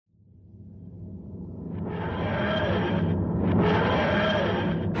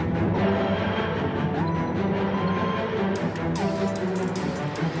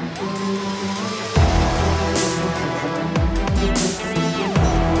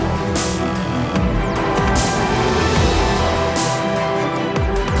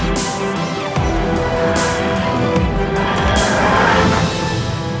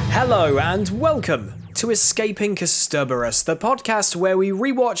Welcome to Escaping Kasterborous, the podcast where we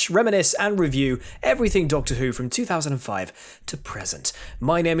rewatch, reminisce, and review everything Doctor Who from 2005 to present.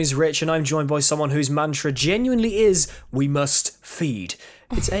 My name is Rich, and I'm joined by someone whose mantra genuinely is, we must feed.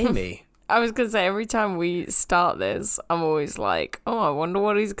 It's Amy. I was going to say, every time we start this, I'm always like, oh, I wonder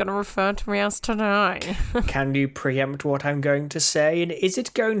what he's going to refer to me as today. Can you preempt what I'm going to say, and is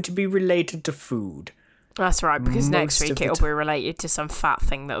it going to be related to food? That's right, because next Most week of the it'll be related to some fat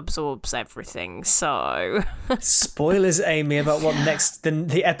thing that absorbs everything, so... Spoilers, Amy, about what next,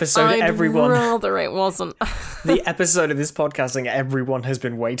 the episode everyone... I'd rather it wasn't. The episode of this podcasting everyone has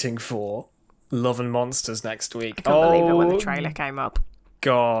been waiting for. Love and Monsters next week. I can't believe it when the trailer came up.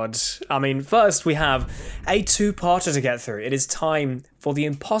 God. I mean, first we have a two-parter to get through. It is time for The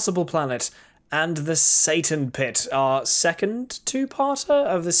Impossible Planet and The Satan Pit, our second two-parter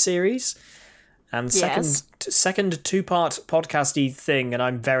of the series. And second two-part podcasty thing, and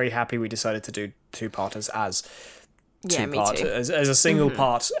I'm very happy we decided to do two-parters as two-part, as a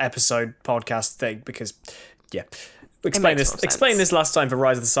single-part episode podcast thing, because, yeah. Explain this last time for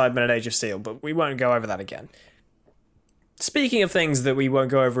Rise of the Cybermen and Age of Steel, but we won't go over that again. Speaking of things that we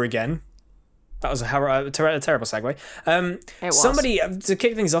won't go over again, that was a terrible segue. It was. Somebody, to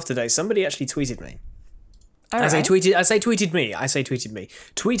kick things off today, somebody actually tweeted me. All I say right. tweeted me.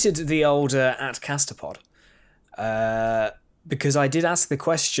 Tweeted the old at Casterpod. Because I did ask the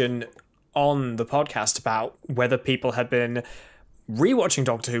question on the podcast about whether people had been rewatching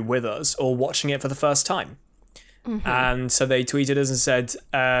Doctor Who with us or watching it for the first time. Mm-hmm. And so they tweeted us and said,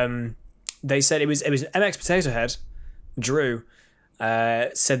 they said it was MX Potato Head, Drew,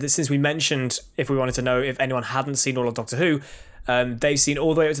 said that since we mentioned if we wanted to know if anyone hadn't seen all of Doctor Who, they've seen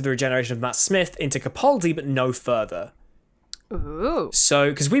all the way up to the regeneration of Matt Smith into Capaldi, but no further. Ooh.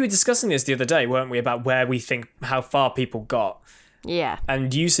 So, because we were discussing this the other day, weren't we, about where we think, how far people got. Yeah.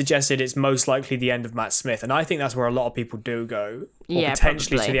 And you suggested it's most likely the end of Matt Smith, and I think that's where a lot of people do go. Or Yeah,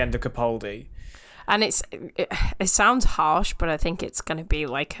 potentially probably. to the end of Capaldi. And it sounds harsh, but I think it's going to be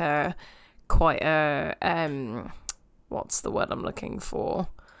like quite a, what's the word I'm looking for?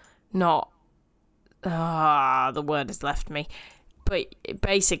 The word has left me. But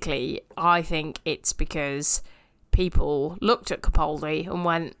basically, I think it's because people looked at Capaldi and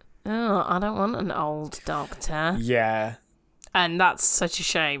went, oh, I don't want an old doctor. Yeah. And that's such a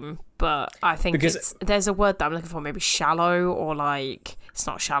shame. But I think there's a word that I'm looking for, maybe shallow, or like, it's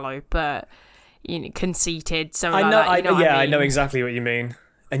not shallow, but, you know, conceited, something like that. You know what I mean? I know exactly what you mean.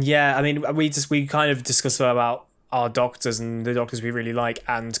 And yeah, I mean, we kind of discussed about our doctors and the doctors we really like,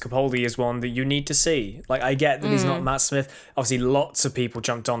 and Capaldi is one that you need to see. Like, I get that he's not Matt Smith. Obviously, lots of people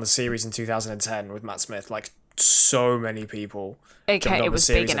jumped on the series in 2010 with Matt Smith. Like, so many people. Okay, it was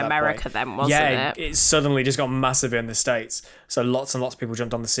big in America then, wasn't it? It suddenly just got massive in the States. So lots and lots of people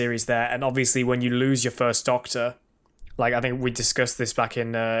jumped on the series there. And obviously, when you lose your first Doctor, like, I think we discussed this back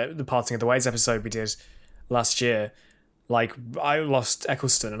in the Parting of the Ways episode we did last year. Like, I lost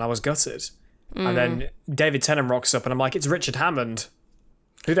Eccleston and I was gutted. And then David Tennant rocks up and I'm like, it's Richard Hammond.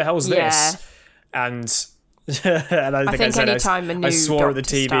 Who the hell's this? And, and I think I said, I swore at the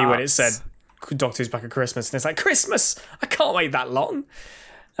TV when it said Doctor Who's back at Christmas, and it's like, Christmas! I can't wait that long.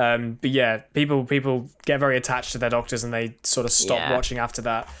 But yeah, people get very attached to their doctors and they sort of stop watching after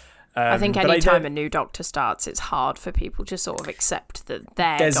that. I think any time a new doctor starts, it's hard for people to sort of accept that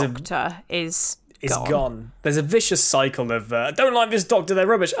their doctor is gone. There's a vicious cycle of, I don't like this doctor, they're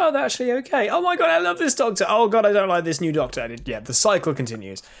rubbish. Oh, they're actually okay. Oh my god, I love this doctor. Oh god, I don't like this new doctor. And the cycle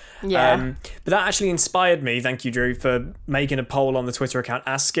continues. Yeah. But that actually inspired me, thank you, Drew, for making a poll on the Twitter account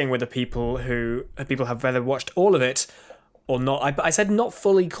asking whether people have either watched all of it or not. I said not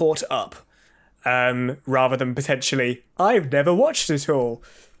fully caught up, rather than potentially, I've never watched it all.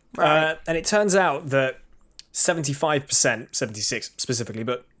 Right. And it turns out that 75%, 76 specifically,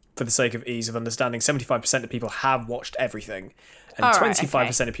 but for the sake of ease of understanding, 75% of people have watched everything, and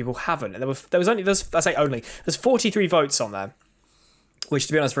 25% of people haven't. And there's 43 votes on there, which,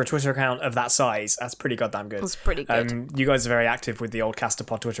 to be honest, for a Twitter account of that size, that's pretty goddamn good. That's pretty good. You guys are very active with the old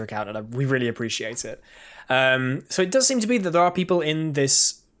Casterpod Twitter account, and we really appreciate it. So it does seem to be that there are people in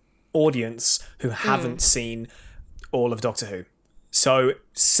this audience who haven't seen all of Doctor Who. So,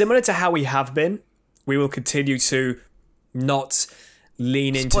 similar to how we have been, we will continue to not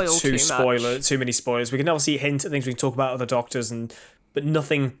lean into too many spoilers. We can obviously hint at things, we can talk about other doctors, but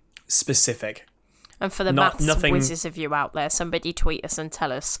nothing specific. And for the maths whizzes of you out there, somebody tweet us and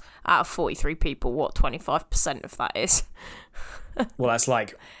tell us, out of 43 people, what 25% of that is. Well, that's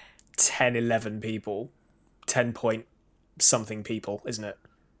like 10, 11 people. 10 point something people, isn't it?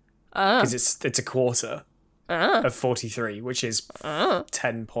 Because it's a quarter of 43, which is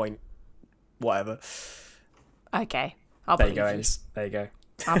 10 point whatever. Okay. I'll there believe you go, Ames. There you go.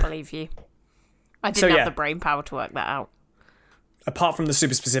 I'll believe you. I didn't have the brain power to work that out. Apart from the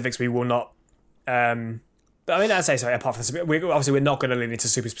super specifics, we will not... apart from the we're not going to lean into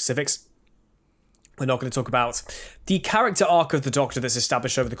super specifics. We're not going to talk about the character arc of the Doctor that's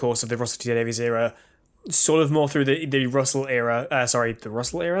established over the course of the Russell T Davies era, sort of more through the Russell era,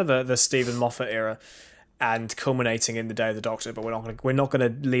 the Stephen Moffat era, and culminating in the Day of the Doctor. But we're not going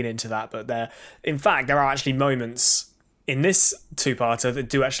to lean into that. But there are actually moments in this two-parter that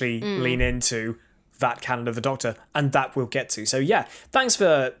do actually lean into that canon of the Doctor, and that we'll get to. So yeah, thanks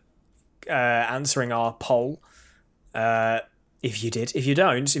for answering our poll. If you did, if you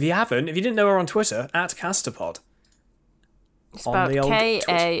don't, if you haven't, if you didn't know we're on Twitter @Casterpod. Spelled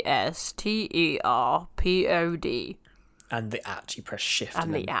KASTERPOD. And the @ you press shift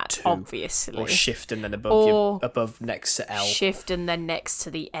and the @ obviously, or shift and then above next to L. Shift and then next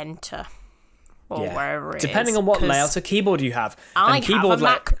to the enter. Or wherever it depending is, on what layout of keyboard you have. I have a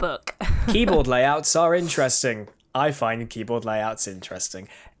MacBook. Keyboard layouts are interesting. I find keyboard layouts interesting.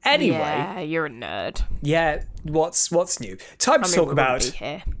 Anyway. Yeah, you're a nerd. Yeah, what's new? Time to talk about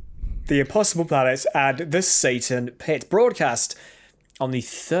The Impossible Planet and the Satan Pit, broadcast on the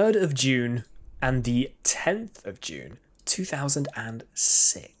 3rd of June and the 10th of June,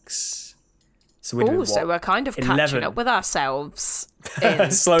 2006. So we're doing so we're kind of catching up with ourselves in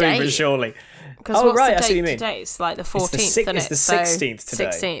slowly but surely. Because what's the date today? It's like the 14th, isn't it? It's the 16th today.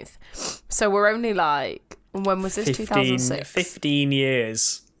 16th. So we're only like, when was this? 2006? 15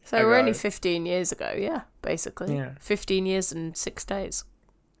 years. So we're only 15 years ago, yeah, basically. Yeah. 15 years and 6 days.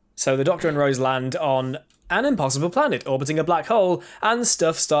 So the Doctor and Rose land on an impossible planet orbiting a black hole, and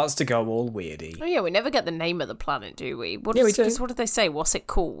stuff starts to go all weirdy. Oh yeah, we never get the name of the planet, do we? We do. Because what did they say? What's it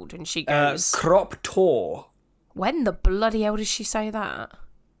called? And she goes... Krop Tor. When the bloody hell did she say that?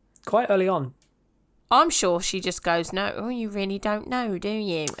 Quite early on. I'm sure she just goes, no, you really don't know, do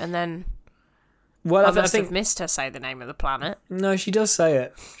you? And then... Well, I must have missed her say the name of the planet. No, she does say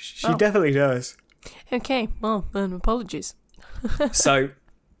it. She definitely does. Okay, well, then apologies. So,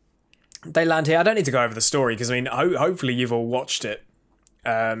 they land here. I don't need to go over the story, because, I mean, hopefully you've all watched it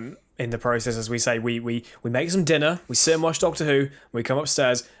in the process. As we say, we make some dinner, we sit and watch Doctor Who, we come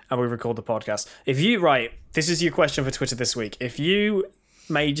upstairs, and we record the podcast. This is your question for Twitter this week. If you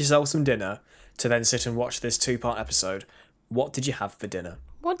made yourself some dinner to then sit and watch this 2-part episode, what did you have for dinner?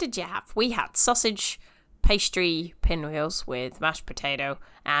 What did you have? We had sausage, pastry, pinwheels with mashed potato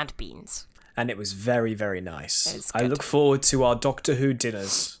and beans. And it was very, very nice. I look forward to our Doctor Who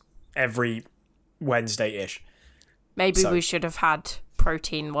dinners every Wednesday-ish. Maybe we should have had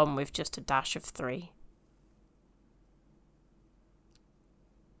protein one with just a dash of 3.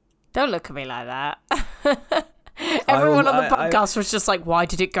 Don't look at me like that. Everyone on the podcast was just like, why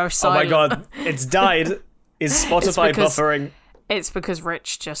did it go silent? Oh my god, it's died. Is Spotify buffering? It's because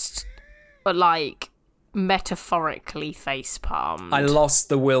Rich just, like, metaphorically facepalmed. I lost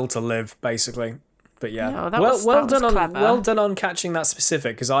the will to live, basically. But yeah, no, well done on catching that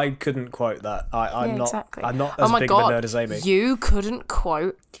specific, because I couldn't quote that. I'm not as big of a nerd as Amy. You couldn't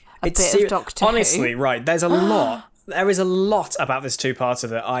quote a bit of Doctor Who. Honestly, right? There is a lot about this 2-parter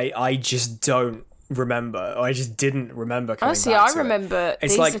that I just don't remember. Or I just didn't remember. Honestly, I remember.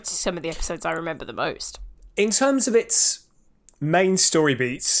 These are some of the episodes I remember the most. In terms of its main story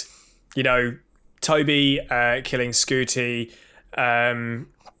beats, Toby killing Scooty,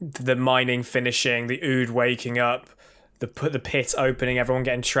 the mining finishing, the Ood waking up, the pit opening, everyone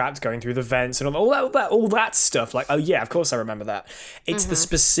getting trapped, going through the vents, and all that stuff. Like, oh yeah, of course I remember that. It's the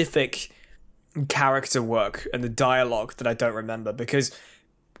specific character work and the dialogue that I don't remember, because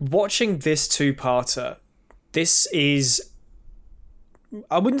watching this 2-parter, this is...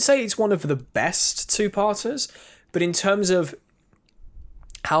 I wouldn't say it's one of the best 2-parters, but in terms of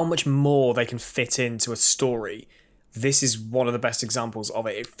how much more they can fit into a story, this is one of the best examples of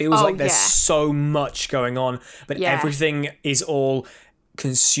it. It feels like there's so much going on, but everything is all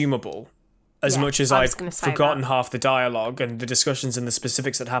consumable. As much as I've forgotten half the dialogue and the discussions and the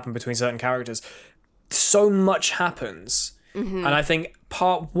specifics that happen between certain characters, so much happens. And I think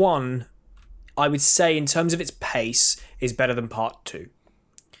part 1, I would say, in terms of its pace, is better than part 2.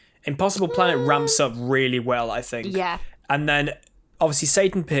 Impossible Planet ramps up really well, I think. Yeah. And then, obviously,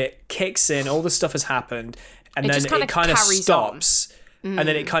 Satan Pit kicks in, all the stuff has happened, and then it kind of stops. And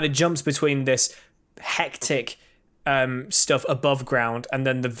then it kind of jumps between this hectic stuff above ground, and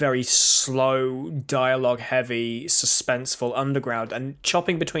then the very slow, dialogue-heavy, suspenseful underground. And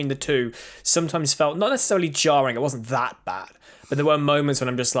chopping between the two sometimes felt not necessarily jarring. It wasn't that bad. But there were moments when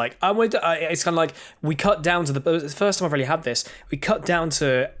I'm just like, it's kind of like we cut down to the first time I've really had this. We cut down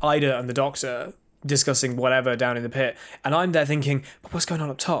to Ida and the Doctor discussing whatever down in the pit, and I'm there thinking, but what's going on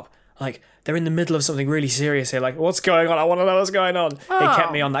up top? Like, they're in the middle of something really serious here. Like, what's going on? I want to know what's going on. It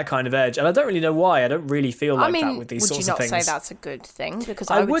kept me on that kind of edge, and I don't really know why. I don't really feel like that with these sorts of things. Would you not say that's a good thing? Because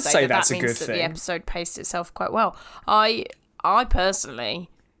I would say that's a good thing. The episode paced itself quite well. I personally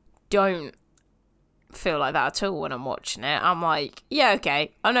don't feel like that at all when I'm watching it. I'm like, yeah,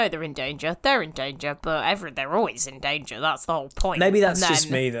 okay, I know they're in danger, but they're always in danger. That's the whole point. Maybe that's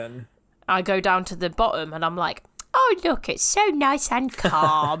just me then. I go down to the bottom and I'm like, oh look, it's so nice and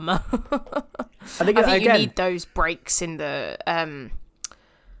calm. I think you need those breaks in the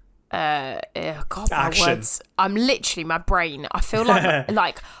action. Words. I'm literally, my brain, I feel like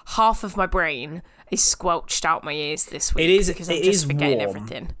like half of my brain is squelched out my ears this week because I'm just forgetting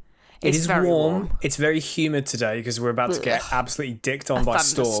everything. It is very warm. It's very humid today because we're about to get absolutely dicked on by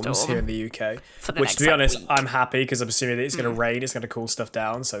storms here in the UK. Which, to be honest, I'm happy because I'm assuming that it's going to rain. It's going to cool stuff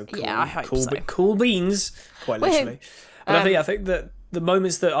down. So cool, yeah, I hope so. Cool beans, quite literally. But I think that the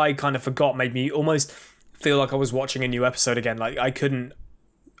moments that I kind of forgot made me almost feel like I was watching a new episode again. Like I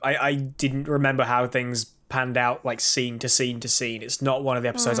didn't remember how things panned out, like scene to scene to scene. It's not one of the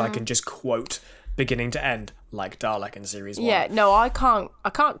episodes I can just quote beginning to end, like Dalek in series 1. Yeah, no, I can't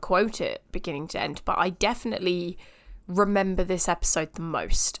quote it beginning to end, but I definitely remember this episode the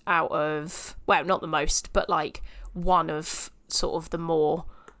most out of, well, not the most, but like one of sort of the more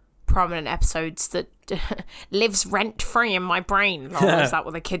prominent episodes that lives rent free in my brain. Is that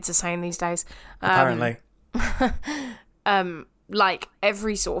what the kids are saying these days? Apparently. Like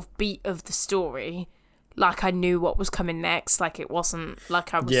every sort of beat of the story, like I knew what was coming next. Like it wasn't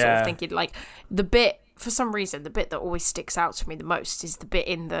like I was sort of thinking, like the bit, for some reason, the bit that always sticks out to me the most is the bit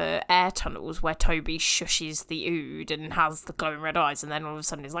in the air tunnels where Toby shushes the Ood and has the glowing red eyes, and then all of a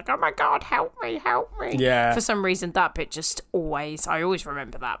sudden he's like, oh my God, help me. Yeah. For some reason, that bit just I always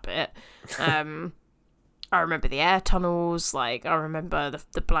remember that bit. I remember the air tunnels, like I remember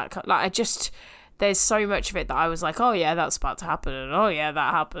the black, like there's so much of it that I was like, oh yeah, that's about to happen, and oh yeah,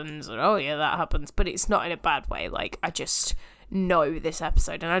 that happens, and oh yeah, that happens, but it's not in a bad way. Like, I just know this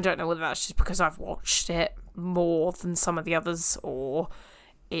episode, and I don't know whether that's just because I've watched it more than some of the others, or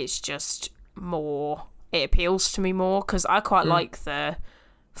it's just more, it appeals to me more, because I quite like the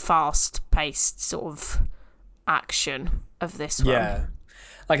fast-paced sort of action of this one. Yeah.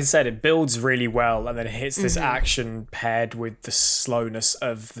 Like I said, it builds really well, and then it hits this action paired with the slowness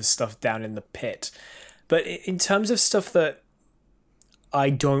of the stuff down in the pit. But in terms of stuff that I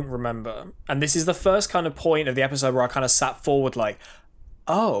don't remember, and this is the first kind of point of the episode where I kind of sat forward like,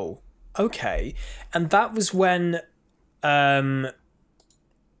 oh, okay. And that was when it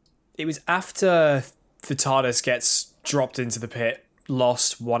was after the TARDIS gets dropped into the pit,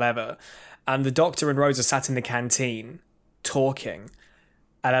 lost, whatever, and the Doctor and Rose are sat in the canteen talking,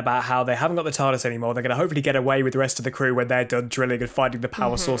 and about how they haven't got the TARDIS anymore. They're going to hopefully get away with the rest of the crew when they're done drilling and finding the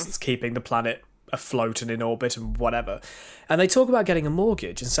power source that's keeping the planet afloat and in orbit and whatever. And they talk about getting a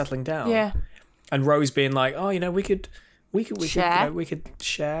mortgage and settling down. Yeah. And Rose being like, oh, we could share, we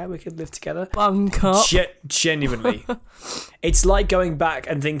could live together. Bunk up. Genuinely. It's like going back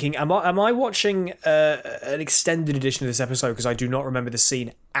and thinking, am I watching an extended edition of this episode because I do not remember the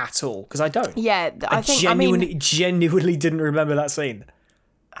scene at all? Because I don't. Yeah, I genuinely didn't remember that scene.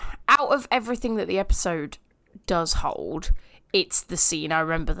 Out of everything that the episode does hold, it's the scene I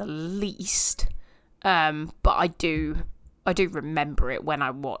remember the least. But I do remember it when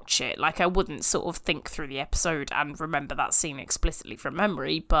I watch it. Like, I wouldn't sort of think through the episode and remember that scene explicitly from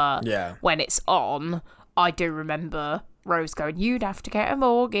memory, but when it's on, I do remember Rose going, you'd have to get a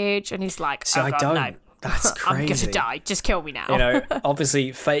mortgage, and he's like, I don't. No. That's crazy. I'm gonna die. Just kill me now. You know,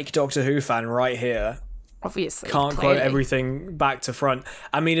 obviously, fake Doctor Who fan right here. Obviously. Can't quote everything back to front.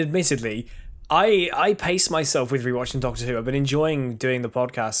 I mean, admittedly, I pace myself with rewatching Doctor Who. I've been enjoying doing the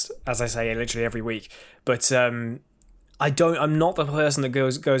podcast, as I say, literally every week. But I'm not the person that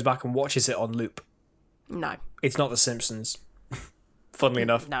goes back and watches it on loop. No. It's not The Simpsons. Funnily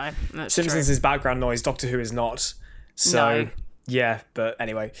enough. No, that's Simpsons true. is background noise, Doctor Who is not. So, yeah, but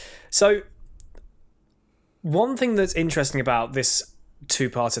anyway. So, one thing that's interesting about this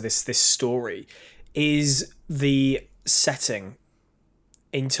two-part of this story is the setting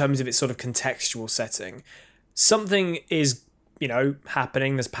in terms of its sort of contextual setting. Something is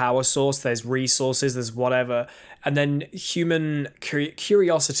happening. There's power source, there's resources, there's whatever. And then human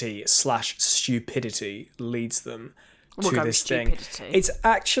curiosity / stupidity leads them to this thing. It's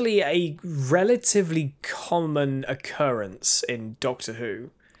actually a relatively common occurrence in Doctor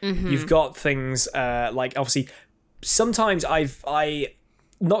Who. Mm-hmm. You've got things like, obviously, sometimes I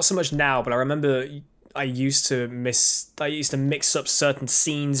not so much now, but I remember I used to mix up certain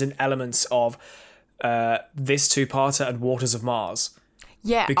scenes and elements of this two-parter and Waters of Mars.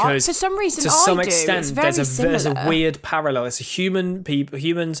 Yeah, because for some reason, to some extent, there's a weird parallel. It's a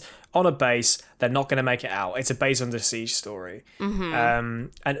humans on a base. They're not going to make it out. It's a base under siege story. Mm-hmm.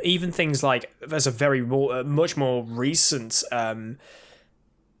 And even things like, there's a much more recent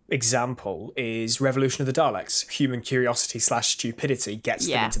example is Revolution of the Daleks. Human curiosity / stupidity gets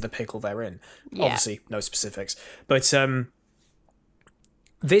them into the pickle they're in. Yeah. Obviously, no specifics, but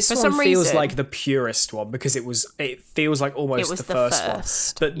this one feels like the purest one because it feels like almost the first one.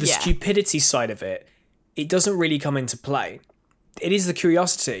 But the stupidity side of it doesn't really come into play. It is the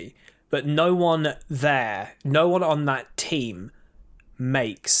curiosity, but no one on that team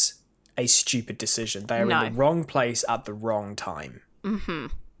makes a stupid decision. They are in the wrong place at the wrong time. Mm-hmm.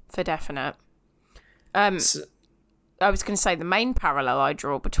 For definite. I was going to say the main parallel I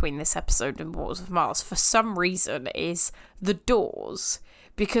draw between this episode and Waters of Mars for some reason is the doors,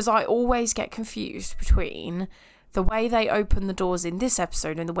 because I always get confused between the way they open the doors in this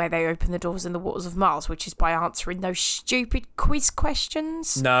episode and the way they open the doors in the Waters of Mars, which is by answering those stupid quiz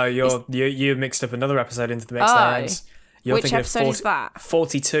questions. No, you mixed up another episode into the mix there. Which episode is that?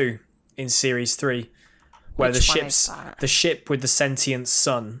 42 in series 3. Where the ship with the sentient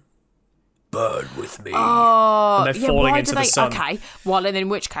sun burn with me. Oh, and they're falling into the sun. Okay, well, and in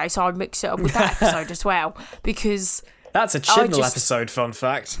which case I'd mix it up with that episode as well, because that's a Chibnall episode. Fun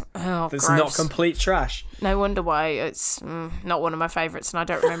fact. Oh, that's not complete trash. No wonder why it's not one of my favourites, and I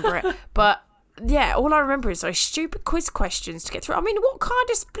don't remember it. But yeah, all I remember is those stupid quiz questions to get through. I mean, what kind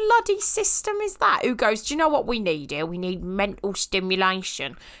of bloody system is that? Who goes, do you know what we need here? We need mental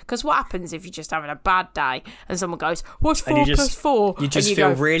stimulation. Because what happens if you're just having a bad day and someone goes, what's 4 plus 4? You just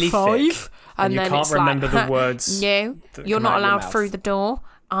feel really 5, thick. And you can't remember the words. No, you're not allowed through the door.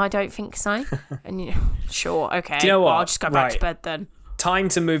 I don't think so. And sure, okay. Do you know what? Well, I'll just go back to bed then. Time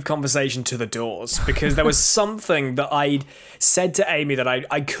to move conversation to the doors, because there was something that I'd said to Amy that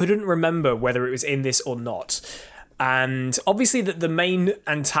I couldn't remember whether it was in this or not. And obviously the main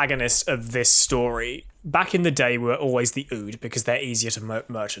antagonist of this story back in the day were always the Ood, because they're easier to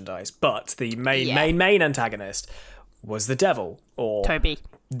merchandise. But the main antagonist was the devil, or Toby,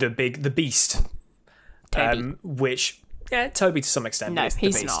 the beast. Toby. Which Toby to some extent. No,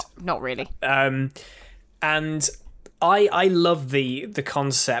 he's not really. And I love the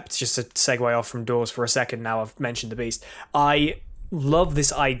concept, just to segue off from doors for a second now I've mentioned the beast. I love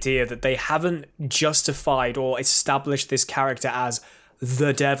this idea that they haven't justified or established this character as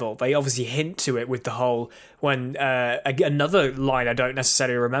the devil. They obviously hint to it with the whole, when another line I don't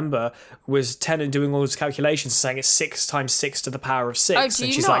necessarily remember was Tennant doing all his calculations saying it's 6 times 6 to the power of 6. Oh, do you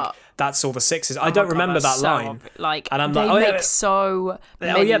and she's not? like, that's all the 6s. I don't remember that line. And I'm like,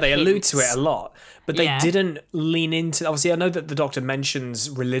 they allude to it a lot. But they didn't lean into... Obviously, I know that the Doctor mentions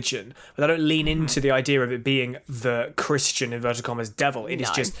religion, but they don't lean into the idea of it being the Christian, inverted commas, devil. It is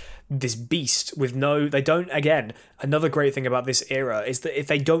just this beast with no... They don't... Again, another great thing about this era is that if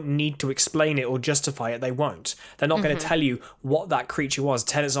they don't need to explain it or justify it, they won't. They're not going to tell you what that creature was.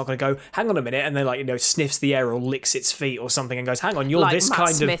 Tennant's not going to go, hang on a minute, and then sniffs the air or licks its feet or something and goes, hang on, you're this Matt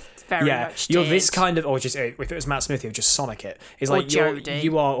kind Smith of... Very much you're did. this kind of... Or just if it was Matt Smith, he would just Sonic it. It's or like,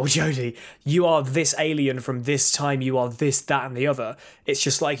 Jodie. Or Jodie. You are this alien from this time, you are this, that, and the other. It's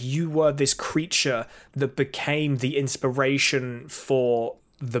just like you were this creature that became the inspiration for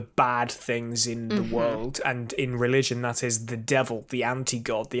the bad things in the world, and in religion that is the devil, the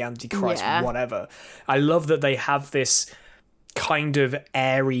anti-god, the antichrist, whatever. I love that they have this kind of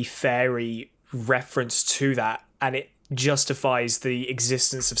airy-fairy reference to that, and it justifies the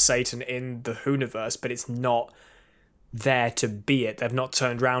existence of Satan in the Whoniverse, but it's not there to be it. They've not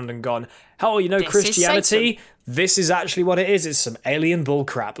turned around and gone, this Christianity, this is actually what it is. It's some alien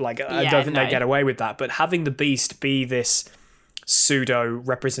bullcrap. I don't think they get away with that. But having the beast be this pseudo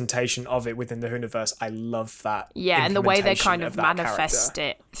representation of it within the Whoniverse, I love that. Yeah, and the way they kind of manifest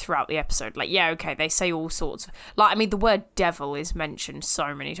it throughout the episode. They say all sorts of... the word devil is mentioned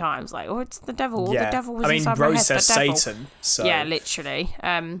so many times. It's the devil. The devil was inside my head. Rose says Satan. So. Yeah, literally.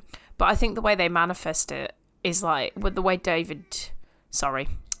 But I think the way they manifest it is with the way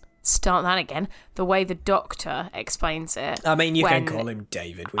start that again. The way the Doctor explains it. I mean, you can call him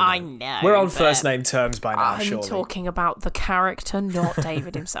David. I know. We're on first name terms by now, surely. I'm talking about the character, not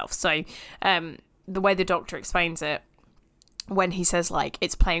David himself. So, the way the Doctor explains it, when he says, like,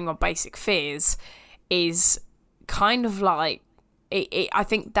 it's playing on basic fears, is kind of like... I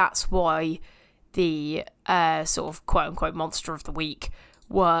think that's why the sort of quote-unquote monster of the week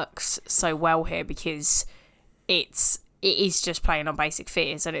works so well here, because it is just playing on basic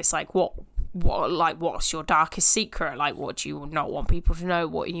fears, and it's like, what's your darkest secret? Like, what do you not want people to know?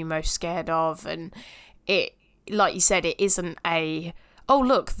 What are you most scared of? And it, like you said, it isn't a... oh,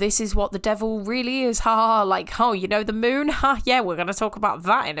 look, this is what the devil really is, ha, like, oh, you know the moon? Ha, yeah, we're going to talk about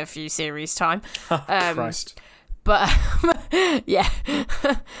that in a few series' time. Christ. But, yeah,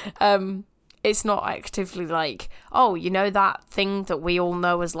 it's not actively like, oh, you know that thing that we all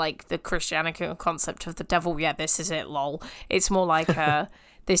know as, like, the Christianic concept of the devil? Yeah, this is it, lol. It's more like,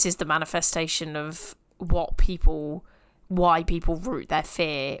 this is the manifestation of why people root their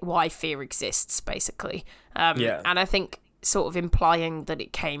fear, why fear exists, basically. And I think sort of implying that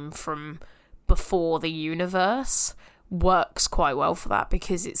it came from before the universe works quite well for that,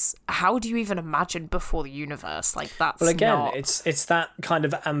 because it's, how do you even imagine before the universe? Like, that's well, again, it's that kind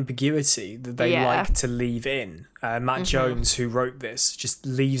of ambiguity that they like to leave in. Matt Jones, who wrote this, just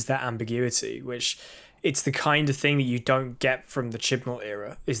leaves that ambiguity, which it's the kind of thing that you don't get from the Chibnall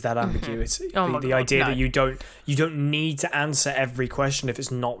era, is that ambiguity. The idea that you don't need to answer every question if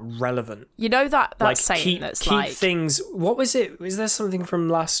it's not relevant. You know that like, saying keep like... things... What was it? Was there something from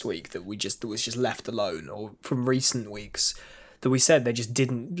last week that was just left alone, or from recent weeks that we said they just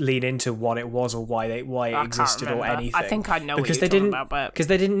didn't lean into what it was or why it existed or anything? I think I know because what you're talking about, but... Because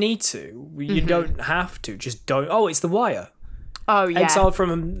they didn't need to. You don't have to. Just don't... Oh, it's The Wire. Oh, yeah. Exiled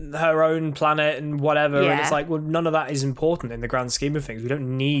from her own planet and whatever, and it's like, well, none of that is important in the grand scheme of things. We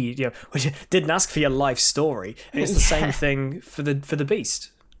don't need, we didn't ask for your life story, and it's the same thing for the Beast.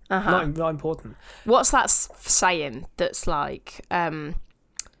 Not important. What's that saying that's like, when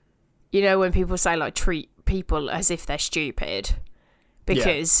people say, like, treat people as if they're stupid?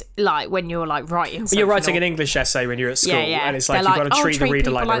 Because, like, when you're, like, writing something... You're writing an English essay when you're at school, and it's like, you've got to treat the reader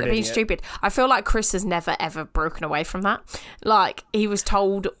like they're being stupid. I feel like Chris has never, ever broken away from that. Like, he was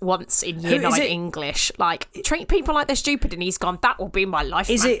told once in Year 9 English, like, treat people like they're stupid, and he's gone, that will be my life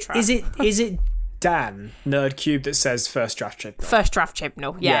mantra. Is it Dan Nerdcube that says first draft Chibnall? First draft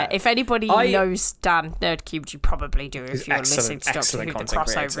Chibnall, yeah. If anybody knows Dan Nerdcube, you probably do if you're listening to Doctor Who, the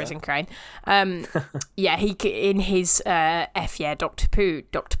crossover is insane. He in his Doctor Pooh.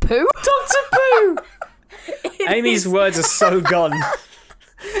 Doctor Pooh? Amy's words are so gone.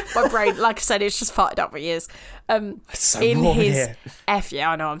 My brain, like I said, it's just farted up for years. It's so warm here.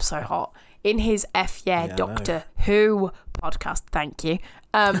 I know, I'm so hot. In his Doctor Who podcast, thank you.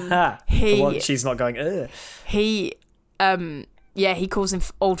 She's not going, ugh. He calls him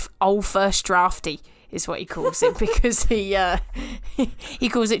old first drafty, is what he calls it, because he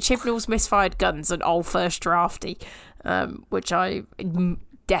calls it Chibnall's misfired guns and old first drafty, which I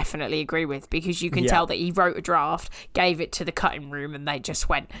definitely agree with, because you can tell that he wrote a draft, gave it to the cutting room, and they just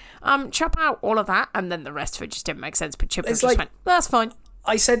went, chop out all of that, and then the rest of it just didn't make sense, but Chibnall just went, that's fine.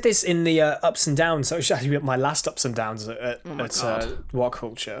 I said this in the ups and downs, so it's actually my last ups and downs at What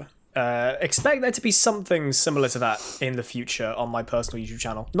Culture. Expect there to be something similar to that in the future on my personal YouTube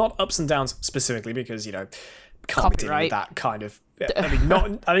channel. Not ups and downs specifically, because, can't be dealing with that kind of...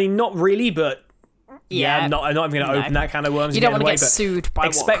 not really, but... I'm not even going to open that kind of worms. You don't want to get sued by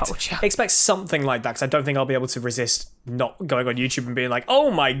What Culture. Expect something like that, because I don't think I'll be able to resist not going on YouTube and being like,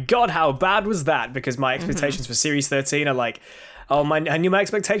 oh my god, how bad was that? Because my expectations for Series 13 are like... Oh, I knew my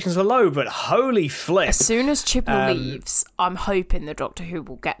expectations were low, but holy flip. As soon as Chibnall leaves, I'm hoping the Doctor Who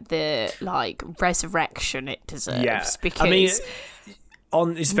will get the, like, resurrection it deserves. Yeah. Because...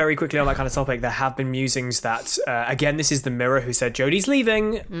 It's very quickly on that kind of topic, there have been musings that, again, this is the Mirror who said Jodie's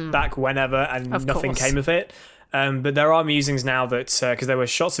leaving back whenever, and nothing came of it. But there are musings now that, because there were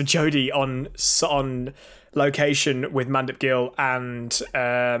shots of Jodie on location with Mandip Gill and...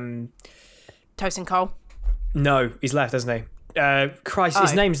 Tosin Cole? No, he's left, hasn't he?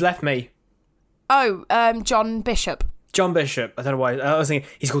 His name's left me. John Bishop. John Bishop. I don't know why. I was thinking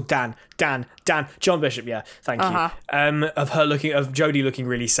he's called Dan. John Bishop. Yeah, thank you. Of Jodie looking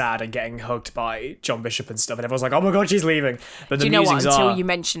really sad and getting hugged by John Bishop and stuff, and everyone's like, "Oh my god, she's leaving." But the musings are. Until you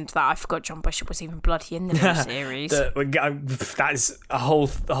mentioned that, I forgot John Bishop was even bloody in the new series. That is a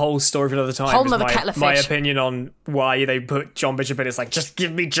whole story for another time. My opinion on why they put John Bishop in. It's like, just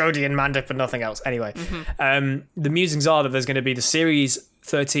give me Jodie and Mandip and nothing else. Anyway, the musings are that there's going to be the series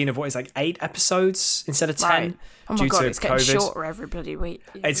 13 of what is like 8 episodes instead of 10 right. Oh my God, it's COVID. Getting shorter every bloody week.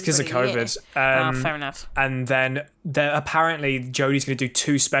 It's because of COVID. Fair enough. And then apparently Jodie's going to do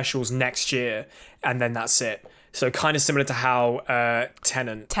 2 specials next year, and then that's it. So kind of similar to how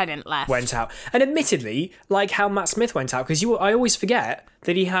Tennant left. Went out. And admittedly, like how Matt Smith went out, because I always forget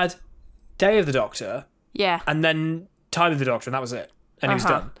that he had Day of the Doctor, and then Time of the Doctor, and that was it. And he was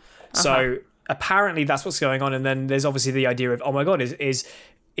done. So apparently that's what's going on. And then there's obviously the idea of, oh my God, is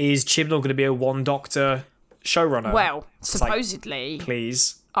Chibnall going to be a 1-Doctor showrunner? Well, supposedly,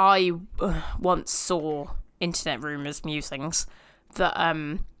 please. I once saw internet rumours, musings,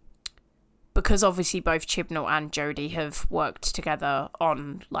 that because obviously both Chibnall and Jodie have worked together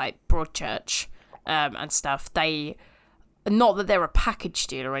on like Broadchurch and stuff, they, not that they're a package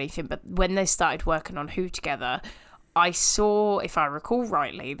deal or anything, but when they started working on Who together, I saw, if I recall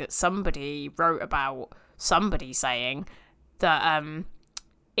rightly, that somebody wrote about somebody saying that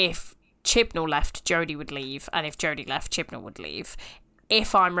if Chibnall left, Jodie would leave, and if Jodie left, Chibnall would leave,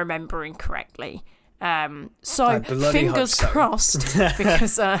 if I'm remembering correctly. So fingers crossed,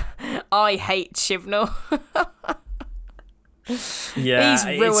 because I hate Chibnall. Yeah,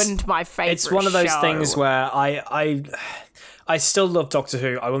 he's ruined my favourite. It's one of those things where I still love Doctor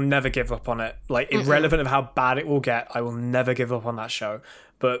Who. I will never give up on it. Like, irrelevant of how bad it will get, I will never give up on that show.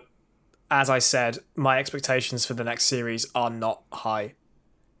 But as I said, my expectations for the next series are not high.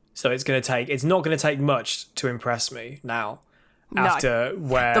 So it's not going to take much to impress me now. After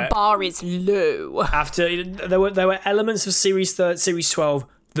where the bar is low. After there were elements of series 12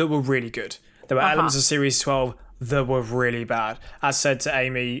 that were really good. There were elements of series 12 that were really bad. As said to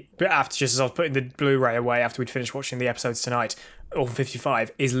Amy, just as I was putting the Blu-ray away after we'd finished watching the episodes tonight, Orphan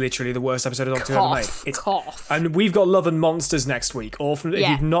 55 is literally the worst episode of Doctor Who ever made. And we've got Love and Monsters next week. If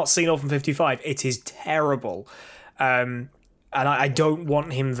you've not seen Orphan 55, it is terrible. And I don't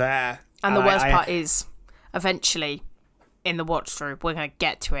want him there. And the worst part is, eventually, in the watch through, we're going to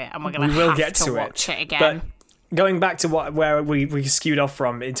get to it, and we're going to have to watch it again. But going back to where we skewed off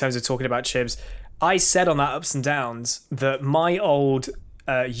from in terms of talking about Chibs, I said on that Ups and Downs that my old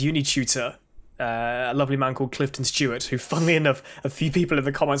uni tutor, a lovely man called Clifton Stewart, who, funnily enough, a few people in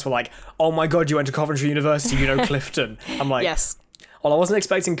the comments were like, "Oh my God, you went to Coventry University, you know Clifton." I'm like, yes. Well, I wasn't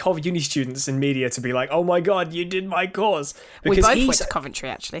expecting Uni students in media to be like, "Oh my God, you did my course." Because we both went to Coventry,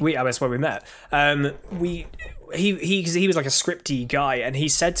 actually. That's where we met. He was like a scripty guy, and he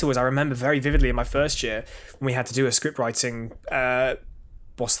said to us, I remember very vividly in my first year when we had to do a script writing,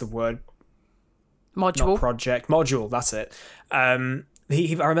 what's the word? Module. Not project. Module, that's it. I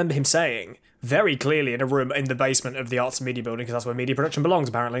remember him saying very clearly in a room in the basement of the Arts and Media building, because that's where media production belongs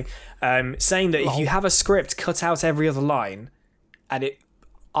apparently, saying that if you have a script, cut out every other line, and it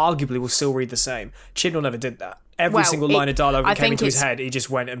arguably will still read the same. Chibnall never did that. Every single line of dialogue that came into his head, he just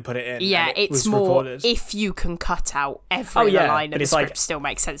went and put it in. Yeah, it's more recorded. If you can cut out every line and the script still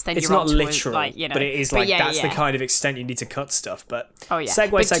makes sense, then you're not literal, but it is like that's the kind of extent you need to cut stuff. But segue.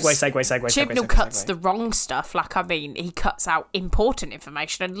 Chibnall cuts the wrong stuff. Like, I mean, he cuts out important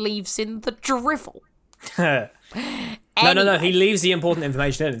information and leaves in the drivel. No. He leaves the important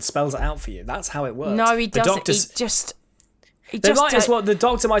information in and spells it out for you. That's how it works. No, he doesn't. The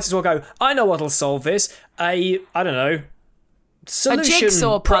doctor might as well go, I know what'll solve this. I don't know. Solution, a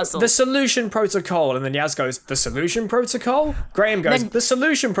jigsaw puzzle. The solution protocol. And then Yaz goes, the solution protocol? Graham goes, the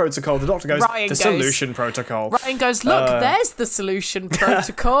solution protocol. The doctor goes, solution protocol. Ryan goes, look, there's the solution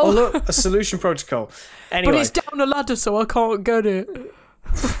protocol. Oh, look, a solution protocol. Anyway. But it's down a ladder, so I can't get it.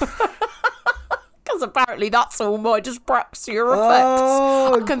 Because apparently that's all my dyspraxia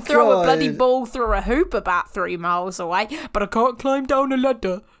affects. I can throw a bloody ball through a hoop about 3 miles away, but I can't climb down a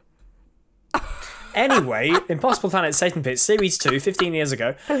ladder. Anyway, Impossible Planet Satan Pit, Series 2, 15 years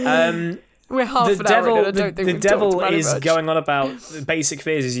ago. We're half an hour in, I don't think the devil is going on about basic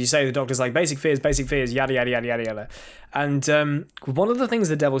fears, as you say. The doctor's like, basic fears, yada, yada, yada, yada, yada. And one of the things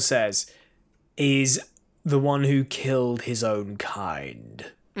the devil says is the one who killed his own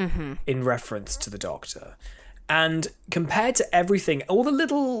kind. Mm-hmm. In reference to the Doctor. And compared to everything, all the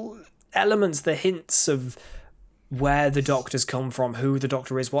little elements, the hints of where the Doctor's come from, who the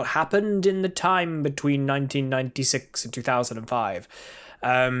Doctor is, what happened in the time between 1996 and 2005,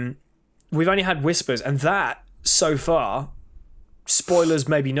 we've only had whispers, and that, so far, spoilers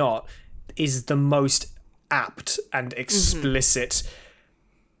maybe not, is the most apt and explicit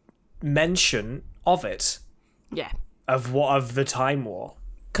mention of it. Yeah. Of the Time War.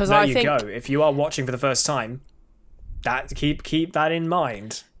 There you go. If you are watching for the first time, keep that in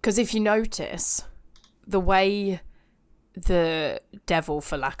mind. Because if you notice, the way the devil,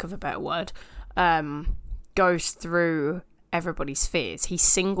 for lack of a better word, goes through everybody's fears. He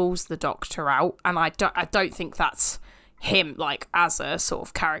singles the Doctor out, and I don't think that's him, like, as a sort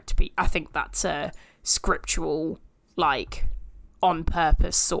of character. I think that's a scriptural, like, on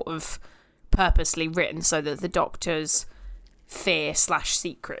purpose, sort of purposely written so that the Doctor's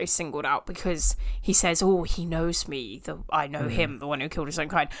fear/secret is singled out, because he says, oh, he knows me, I know him, the one who killed his own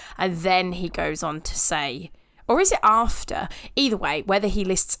kind. And then he goes on to say, or is it after? Either way, whether he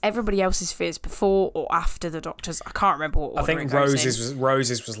lists everybody else's fears before or after the Doctor's, I can't remember what order. I think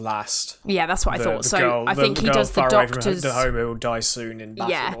Rose's was last. Yeah, that's what I thought. So I think he does the Doctor's. The home who will die soon in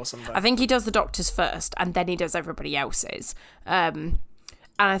battle or something. I think he does the Doctor's first, and then he does everybody else's. And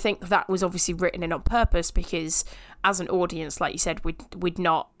I think that was obviously written in on purpose, because as an audience, like you said, we'd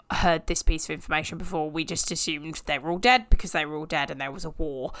not heard this piece of information before. We just assumed they were all dead because they were all dead and there was a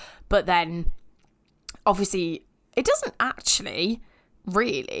war. But then, obviously, it doesn't actually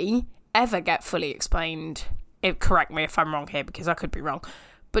really ever get fully explained. Correct me if I'm wrong here, because I could be wrong.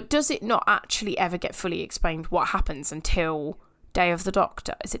 But does it not actually ever get fully explained what happens until Day of the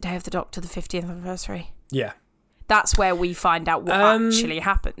Doctor? Is it Day of the Doctor, the 50th anniversary? Yeah. That's where we find out what actually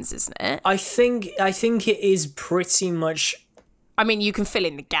happens, isn't it? I think it is pretty much. I mean, you can fill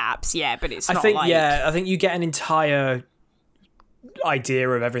in the gaps, yeah, but it's not I think you get an entire idea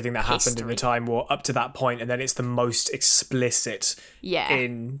of everything that happened in the Time War up to that point, and then it's the most explicit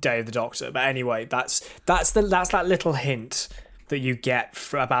in Day of the Doctor. But anyway, that's that little hint that you get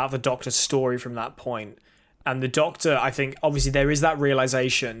about the Doctor's story from that point. And the Doctor, I think, obviously there is that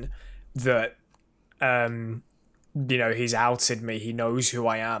realization that he's outed me, he knows who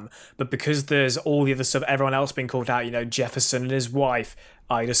I am. But because there's all the other stuff, everyone else being called out, Jefferson and his wife,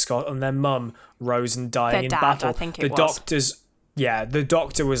 Ida Scott and their mum, Rosen dying in battle. I think the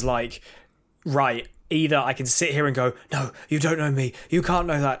Doctor was like, right, either I can sit here and go, no, you don't know me, you can't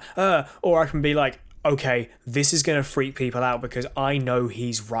know that, or I can be like, okay, this is going to freak people out because I know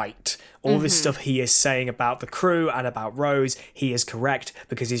he's right. All this stuff he is saying about the crew and about Rose, he is correct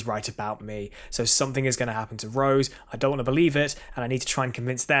because he's right about me. So something is going to happen to Rose. I don't want to believe it, and I need to try and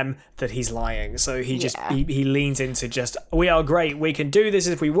convince them that he's lying. So he leans into just, we are great, we can do this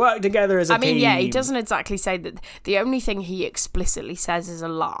if we work together as a team. I mean, yeah, he doesn't exactly say that. The only thing he explicitly says is a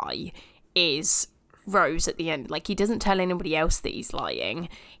lie is Rose at the end. Like, he doesn't tell anybody else that he's lying.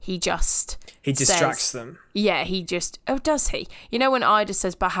 He distracts them. Yeah, does he? When Ida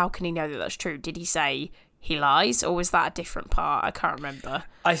says, but how can he know that that's true? Did he say he lies, or was that a different part? I can't remember.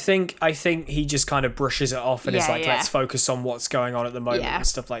 I think he just kind of brushes it off and is like, let's focus on what's going on at the moment and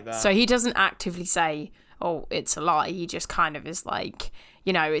stuff like that. So he doesn't actively say, oh, it's a lie. He just kind of is like,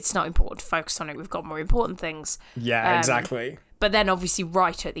 it's not important to focus on it. We've got more important things. Yeah, exactly. But then obviously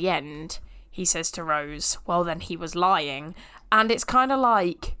right at the end, he says to Rose, well, then he was lying. And it's kind of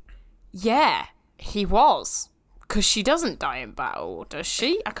like, yeah, he was. Because she doesn't die in battle, does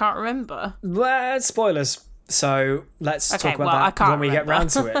she? I can't remember. Well, spoilers. So let's talk about that when we get round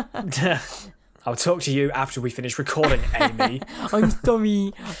to it. I'll talk to you after we finish recording, Amy. I'm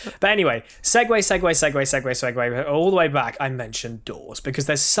sorry. But anyway, segue, all the way back, I mentioned doors. Because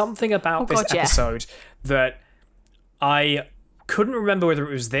there's something about this episode that I couldn't remember whether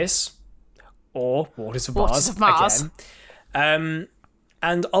it was this or Waters of Mars again.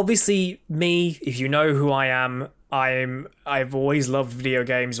 And obviously me, if you know who I am, I've always loved video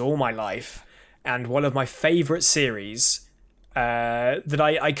games all my life, and one of my favourite series that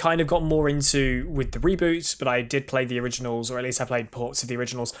I kind of got more into with the reboots, but I did play the originals, or at least I played ports of the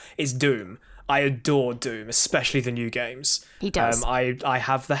originals, is Doom. I adore Doom, especially the new games. He does. I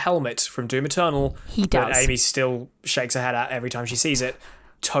have the helmet from Doom Eternal. He does. That Amy still shakes her head at every time she sees it.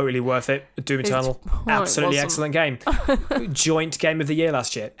 Totally worth it. Doom Eternal, absolutely excellent game. Joint game of the year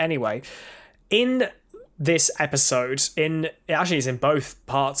last year. Anyway, in this episode, it's in both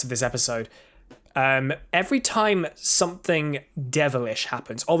parts of this episode, every time something devilish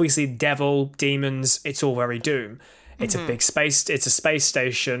happens, obviously devil, demons, it's all very Doom. It's a space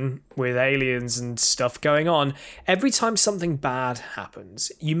station with aliens and stuff going on. Every time something bad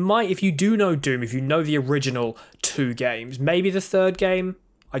happens, you might, if you do know Doom, if you know the original 2 games, maybe the 3rd game,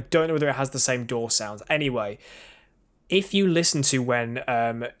 I don't know whether it has the same door sounds. Anyway, if you listen to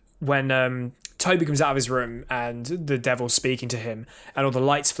when Toby comes out of his room and the devil's speaking to him and all the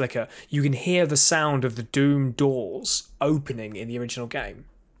lights flicker, you can hear the sound of the Doom doors opening in the original game.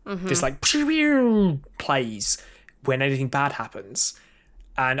 Just like plays when anything bad happens.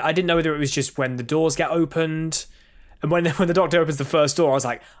 And I didn't know whether it was just when the doors get opened. And when the Doctor opens the first door, I was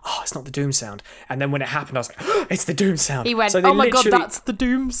like, oh, it's not the Doom sound. And then when it happened, I was like, oh, it's the Doom sound. He went, oh my God, that's the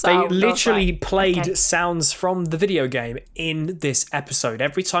Doom sound. They literally played sounds from the video game in this episode.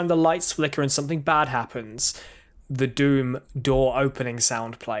 Every time the lights flicker and something bad happens, the Doom door opening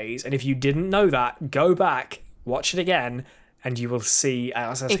sound plays. And if you didn't know that, go back, watch it again, and you will see.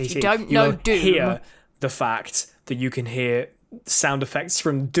 If you don't know Doom, hear the fact that you can hear sound effects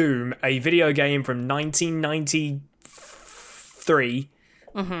from Doom, a video game from 1993.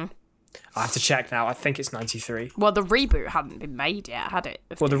 Mm-hmm. I have to check now. I think it's 93. Well, the reboot hadn't been made yet, had it?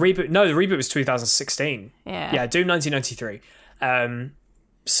 Well, the reboot was 2016. Yeah, Doom 1993.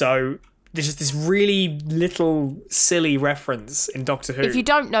 So there's just this really little silly reference in Doctor Who. If you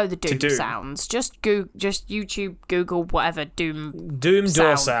don't know the Doom sounds, just YouTube, Google whatever Doom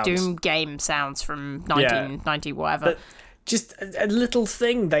door sounds. Doom game sounds from 1990 whatever. But just a little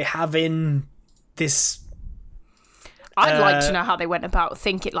thing they have in this. I'd like to know how they went about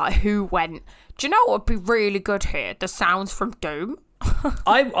thinking, like, who went, do you know what would be really good here? The sounds from Doom.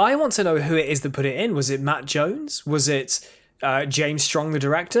 I want to know who it is that put it in. Was it Matt Jones? Was it James Strong, the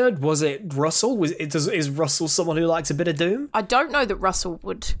director? Was it Russell? Is Russell someone who likes a bit of Doom? I don't know that Russell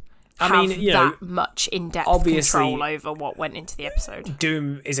would have much in-depth control over what went into the episode.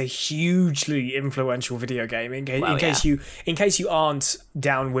 Doom is a hugely influential video game. In case you aren't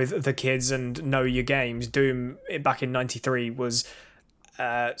down with the kids and know your games, Doom back in '93 was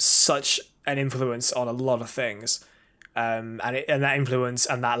such an influence on a lot of things. And that influence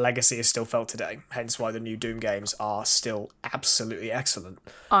and that legacy is still felt today. Hence why the new Doom games are still absolutely excellent.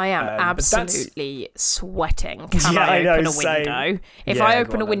 I am absolutely sweating. Can I open a window? If I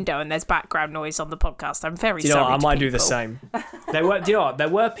open a window and there's background noise on the podcast, I'm very sorry. I might do the same. There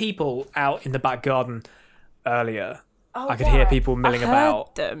were people out in the back garden earlier. I could hear people milling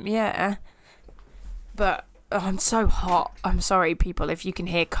about. Them, yeah. But I'm so hot. I'm sorry, people, if you can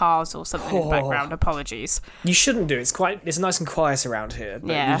hear cars or something in the background. Apologies. You shouldn't do. It's nice and quiet around here.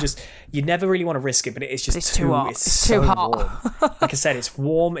 But you never really want to risk it, but it's too hot. It's too hot. Warm. Like I said, it's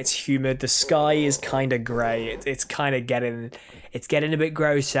warm, it's humid, the sky is kind of grey. It's kind of getting a bit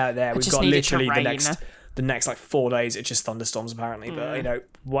gross out there. We've got literally the next like 4 days, it's just thunderstorms apparently. But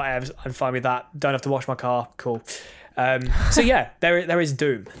whatever, I'm fine with that. Don't have to wash my car. Cool. So yeah, there is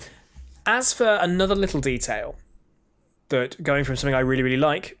Doom. As for another little detail, that going from something I really, really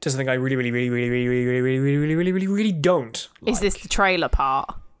like to something I really, really, really, really, really, really, really, really, really, really, really, really don't like. Is this the trailer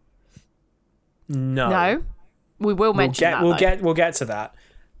part? No. We will mention that. We'll get to that.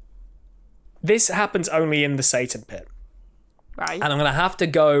 This happens only in the Satan Pit. Right. And I'm gonna have to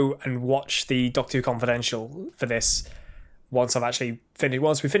go and watch the Doctor Who Confidential for this once I've actually finished.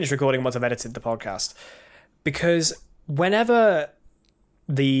 Once we finish recording, once I've edited the podcast, because whenever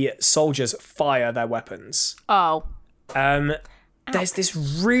the soldiers fire their weapons, there's this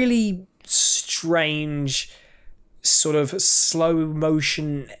really strange sort of slow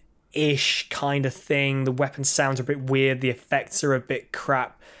motion-ish kind of thing. The weapon sounds a bit weird. The effects are a bit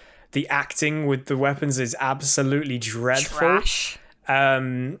crap. The acting with the weapons is absolutely dreadful. Trash.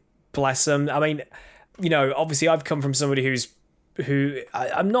 Bless them. I mean, obviously I've come from somebody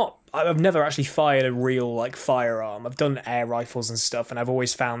I've never actually fired a real firearm. I've done air rifles and stuff, and I've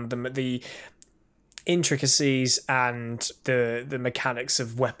always found the intricacies and the mechanics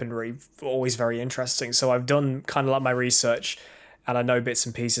of weaponry always very interesting. So I've done kind of my research, and I know bits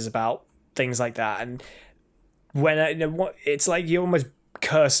and pieces about things like that. And when it's like you're almost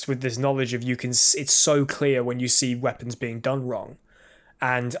cursed with this knowledge of it's so clear when you see weapons being done wrong.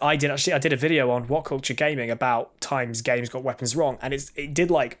 And I did a video on What Culture Gaming about times games got weapons wrong, and it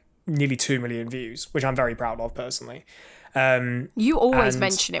did nearly 2 million views, which I'm very proud of personally. You always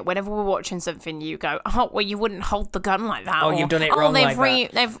mention it whenever we're watching something. You go, you wouldn't hold the gun like that. You've done it wrong. They've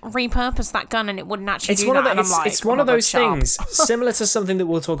repurposed that gun and it wouldn't actually do that. It's one of those things similar to something that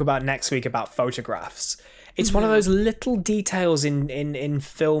we'll talk about next week about photographs. It's one of those little details in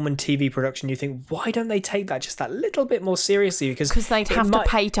film and TV production. You think, why don't they take that just that little bit more seriously? Because they'd have to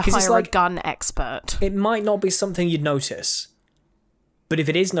pay to hire a gun expert. It might not be something you'd notice, but if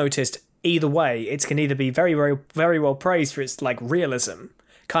it is noticed, either way, it can either be very, very, very well praised for its realism,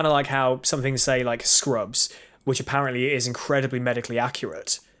 kind of like how some things say Scrubs, which apparently is incredibly medically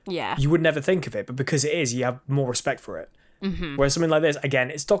accurate. Yeah, you would never think of it, but because it is, you have more respect for it. Mm-hmm. Whereas something like this,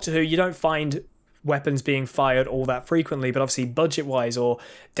 again, it's Doctor Who. You don't find weapons being fired all that frequently, but obviously budget-wise or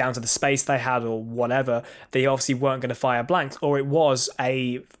down to the space they had or whatever, they obviously weren't going to fire blanks, or it was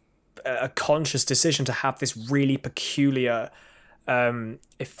a conscious decision to have this really peculiar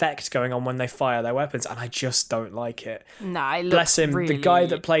effect going on when they fire their weapons, and I just don't like it. No, it bless him. Really... The guy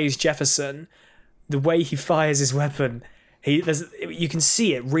that plays Jefferson, the way he fires his weapon, you can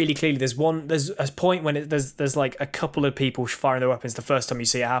see it really clearly. There's a point when there's a couple of people firing their weapons the first time you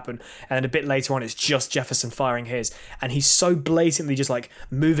see it happen, and then a bit later on it's just Jefferson firing his, and he's so blatantly just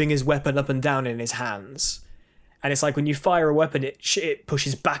moving his weapon up and down in his hands, And it's like when you fire a weapon, it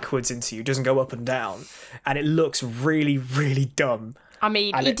pushes backwards into you, doesn't go up and down. And it looks really, really dumb. I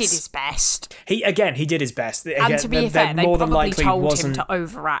mean, he did his best. He did his best. And to be fair, they probably told him to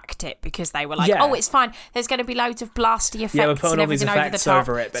overact it because they were like, oh, it's fine. There's going to be loads of blasty effects and everything over the top.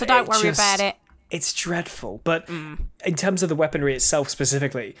 Over it, so don't worry about it. It's dreadful. But in terms of the weaponry itself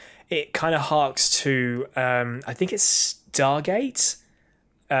specifically, it kind of harks to, I think it's Stargate,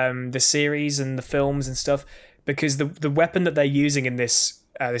 the series and the films and stuff, because the weapon that they're using in this,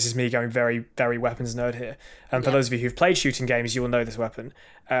 this is me going very, very weapons nerd here. For those of you who've played shooting games, you will know this weapon.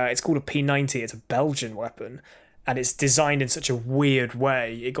 It's called a P90. It's a Belgian weapon, and it's designed in such a weird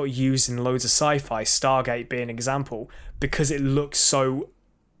way. It got used in loads of sci-fi, Stargate being an example, because it looks so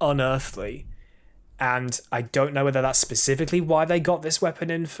unearthly. And I don't know whether that's specifically why they got this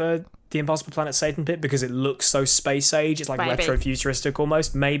weapon in for the Impossible Planet Satan Pit, because it looks so space age. It's like retro-futuristic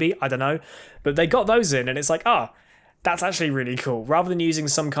almost. Maybe. I don't know. But they got those in, and it's like, that's actually really cool. Rather than using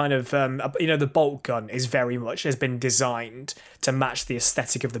some kind of, the bolt gun has been designed to match the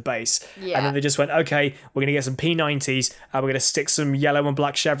aesthetic of the base. Yeah. And then they just went, okay, we're going to get some P90s, and we're going to stick some yellow and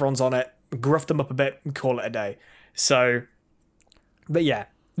black chevrons on it, gruff them up a bit, and call it a day. So, but yeah.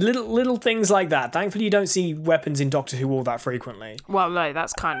 Little things like that. Thankfully, you don't see weapons in Doctor Who all that frequently. Well, no,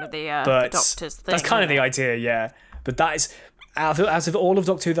 that's kind of the Doctor's thing. That's kind of the idea, yeah. But that is, out of all of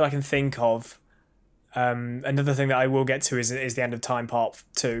Doctor Who that I can think of, another thing that I will get to is the End of Time Part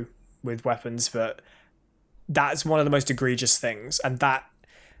 2 with weapons, but that's one of the most egregious things. And that,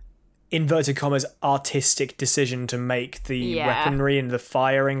 inverted commas, artistic decision to make the weaponry and the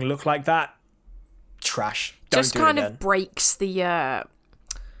firing look like that, trash. Don't just do it kind again. Of breaks the...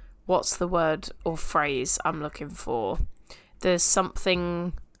 what's the word or phrase I'm looking for? There's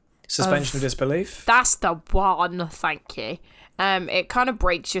something... Suspension of disbelief? That's the one, thank you. It kind of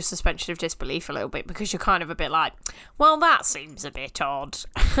breaks your suspension of disbelief a little bit because you're kind of a bit like, well, that seems a bit odd.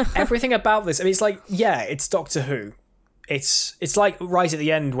 Everything about this, I mean, it's like, it's Doctor Who. It's like right at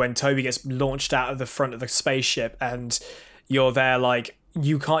the end when Toby gets launched out of the front of the spaceship and you're there like,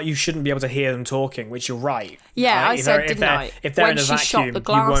 you shouldn't be able to hear them talking, which you're right. Yeah, I said, didn't I? If they're in a vacuum, you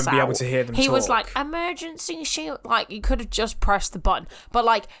won't be able to hear them talk. He was like, emergency shield. Like, you could have just pressed the button. But,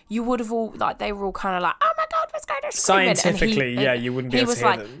 like, you would have all, like, they were all kind of like, oh my God, what's going on? Scientifically, you wouldn't be able to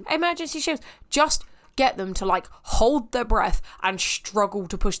hear them. He was like, emergency shields. Just get them to, like, hold their breath and struggle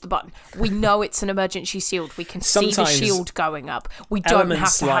to push the button. We know it's an emergency shield. We can see the shield going up. We don't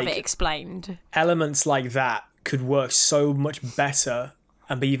have to have it explained. Elements like that could work so much better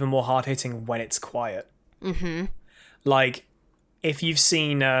and be even more hard-hitting when it's quiet. Mm-hmm. Like, if you've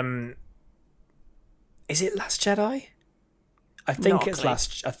seen... is it Last Jedi? I think it's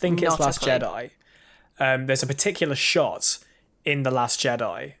Last Jedi. There's a particular shot in The Last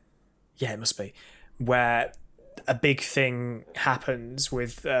Jedi, it must be, where a big thing happens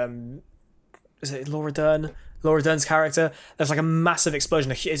with... is it Laura Dern? Laura Dern's character, there's like a massive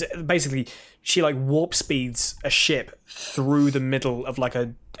explosion. Basically, she like warp speeds a ship through the middle of like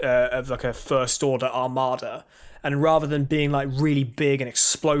a first order armada, and rather than being like really big and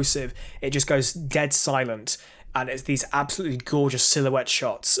explosive, it just goes dead silent, and it's these absolutely gorgeous silhouette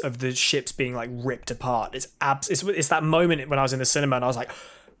shots of the ships being like ripped apart. It's that moment when I was in the cinema and I was like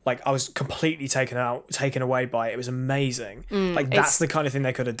I was completely taken away by it. It was amazing. That's the kind of thing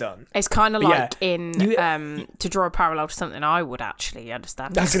they could have done. It's kind of like to draw a parallel to something I would actually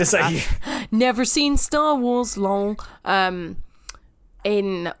understand. I was going to say... Never seen Star Wars, lol.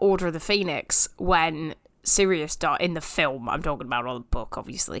 In Order of the Phoenix, when Sirius died, in the film, I'm talking about, or the book,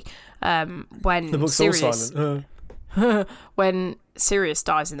 obviously. When the book's Sirius, all silent. When Sirius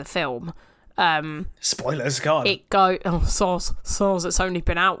dies in the film... spoilers, God. It Soz, it's only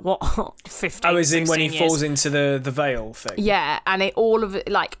been out, 15, Oh, as in when he years. falls into the veil thing? Yeah, and all of it,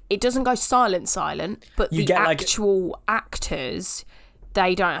 like, it doesn't go silent, but the actual actors,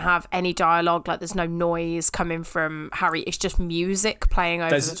 they don't have any dialogue, like, there's no noise coming from Harry, it's just music playing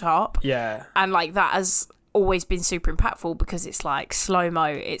over the top. Yeah. And, like, that has always been super impactful because it's, like, slow-mo,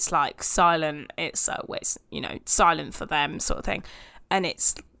 it's, like, silent, it's silent for them sort of thing. And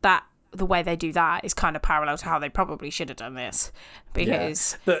it's that... the way they do that is kind of parallel to how they probably should have done this,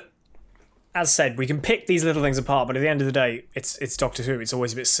 because... Yeah. But, as said, we can pick these little things apart, but at the end of the day, it's Doctor Who, it's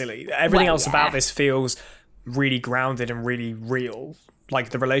always a bit silly. Everything else about this feels really grounded and really real.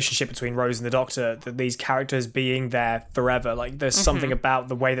 Like, the relationship between Rose and the Doctor, these characters being there forever. Like, there's something about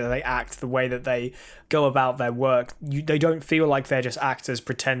the way that they act, the way that they go about their work. They don't feel like they're just actors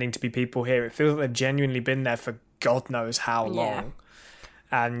pretending to be people here. It feels like they've genuinely been there for God knows how long.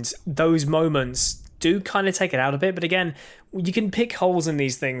 And those moments do kind of take it out a bit. But again, you can pick holes in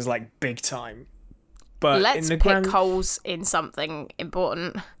these things like big time. But let's in the pick holes in something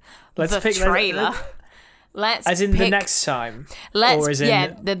important. Let's the pick trailer. Let's as in pick, the next time. Let's or as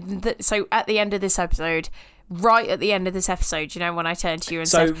in, so at the end of this episode. Right at the end of this episode, you know, when I turned to you and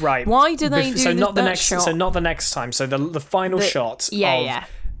so, said, right, why do they do so not the next shot? So not the next time. So the final shot of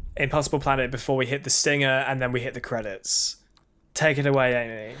Impossible Planet before we hit the stinger and then we hit the credits. Take it away,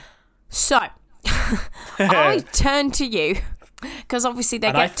 Amy. So, I turn to you, because obviously they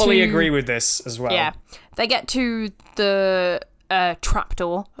I fully agree with this as well. Yeah, they get to the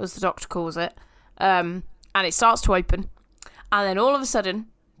trapdoor, as the Doctor calls it, and it starts to open, and then all of a sudden,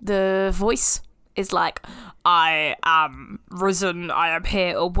 the voice is like, I am risen, I am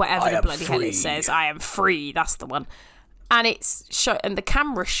here, or whatever the bloody hell it says. I am free, that's the one. And and the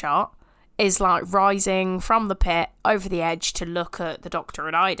camera shot is like rising from the pit over the edge to look at the Doctor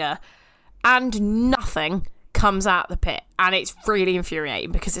and Ida, and nothing comes out the pit, and it's really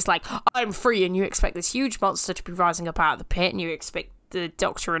infuriating because it's like, I'm free, and you expect this huge monster to be rising up out of the pit, and you expect the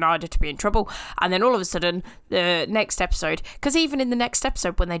Doctor and Ida to be in trouble, and then all of a sudden the next episode, because even in the next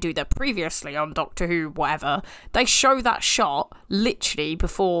episode when they do the previously on Doctor Who whatever, they show that shot literally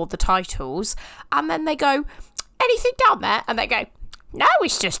before the titles, and then they go, anything down there, and they go, no,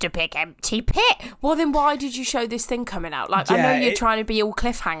 it's just a big empty pit. Well, then why did you show this thing coming out? Like, I know you're trying to be all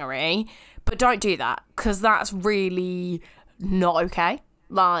cliffhanger-y, but don't do that, because that's really not okay.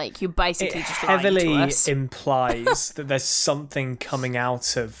 Like, you're basically just lying to us. It heavily implies that there's something coming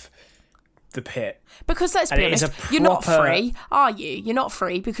out of the pit. Because let's be honest, you're not free, are you? You're not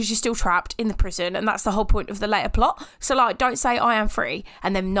free because you're still trapped in the prison, and that's the whole point of the later plot. So, like, don't say I am free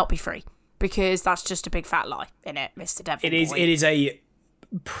and then not be free, because that's just a big fat lie, innit, Mr. Devil It is a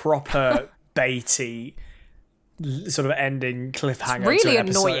proper baity sort of ending cliffhanger. It's really to an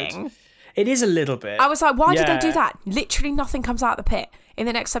annoying. It is a little bit. I was like, why did they do that? Literally nothing comes out of the pit. In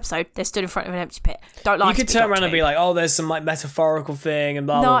the next episode, they're stood in front of an empty pit. Don't lie. You could turn around and be like, "Oh, there's some like metaphorical thing and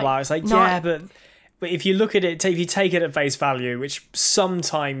blah blah blah." It's like, but if you look at it, if you take it at face value, which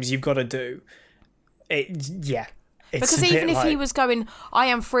sometimes you've got to do, because even if he was going, I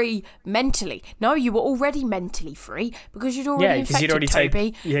am free mentally. No, you were already mentally free because you'd already infected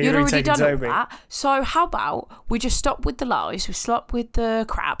Toby. You'd already done all that. So how about we just stop with the lies, we stop with the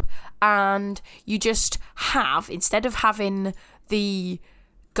crap, and you just have, instead of having the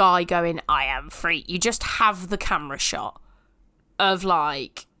guy going, I am free, you just have the camera shot of,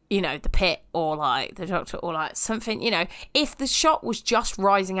 like, you know, the pit, or like the Doctor, or like something, you know. If the shot was just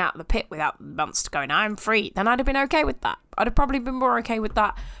rising out of the pit without the monster going, I'm free, then I'd have been okay with that. I'd have probably been more okay with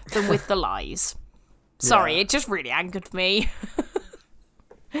that than with the lies. Sorry, it just really angered me.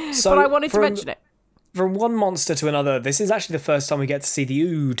 So but I wanted to mention it. From one monster to another, this is actually the first time we get to see the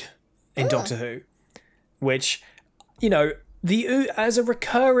Ood in Doctor Who, which, you know, the Ood as a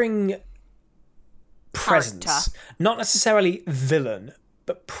recurring presence, not necessarily villain,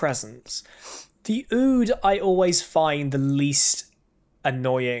 but presence. The Ood I always find the least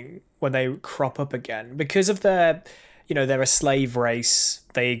annoying when they crop up again, because of their, you know, they're a slave race,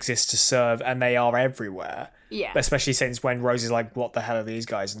 they exist to serve, and they are everywhere. Yeah. Especially since when Rose is like, what the hell are these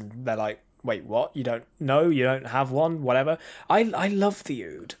guys? And they're like, wait, what? You don't know? You don't have one? Whatever. I love the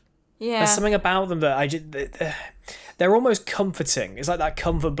Ood. Yeah. There's something about them that they're almost comforting. It's like that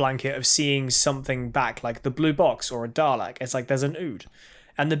comfort blanket of seeing something back, like the blue box or a Dalek. It's like there's an Ood.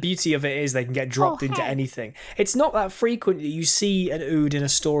 And the beauty of it is they can get dropped into anything. It's not that frequent that you see an Ood in a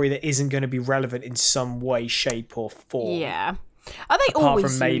story that isn't going to be relevant in some way, shape, or form. Yeah. Are they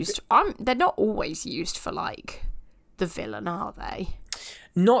always used? They're not always used for, like, the villain, are they?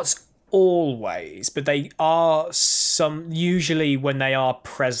 Not always, but they are usually when they are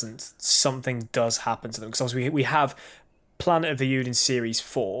present, something does happen to them. Because obviously we have Planet of the Ood in Series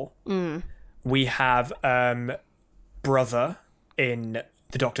 4. We have Brother in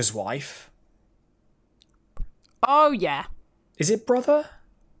The Doctor's Wife. Oh, yeah. Is it Brother?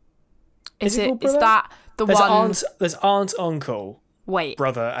 Is that the one? There's Aunt, Uncle. Wait.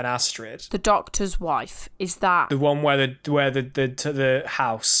 Brother and Astrid. The Doctor's Wife. Is that the one where the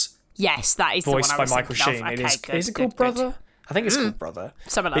house? Yes, that is voiced the one I was by Michael Sheen. Okay, is it called Brother? I think it's called Brother.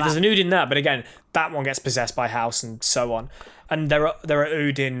 Something like that. There's an Ood in that, but again, that one gets possessed by House and so on. And there are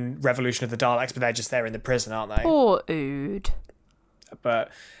Ood in Revolution of the Daleks, but they're just there in the prison, aren't they? Poor Ood.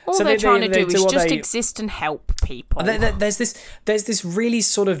 But all they're trying to do is just exist and help people. There's this really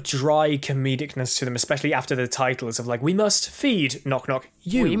sort of dry comedicness to them, especially after the titles of like, we must feed, knock knock,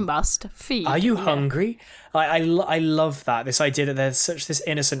 you. We must feed. Are you hungry? I love that, this idea that there's such this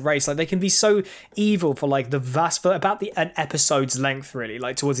innocent race. Like, they can be so evil for like about an episode's length, really,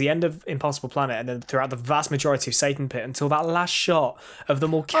 like towards the end of Impossible Planet, and then throughout the vast majority of Satan Pit, until that last shot of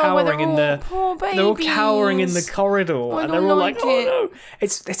them all cowering they're all cowering in the corridor, and they're all like, oh no,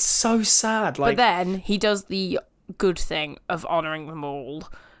 it's so sad. Like, but then he does the good thing of honouring them all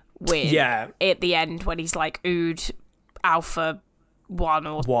with at the end when he's like, Ood Alpha 1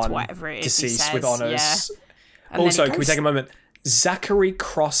 or whatever it is, deceased he says, with honours. Also, can we take a moment? Zachary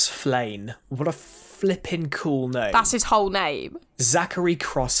Cross Flane. What a flipping cool name. That's his whole name. Zachary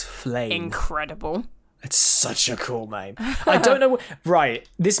Cross Flane. Incredible. It's such a cool name. I don't know. Right,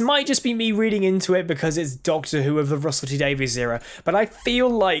 this might just be me reading into it because it's Doctor Who of the Russell T Davies era, but I feel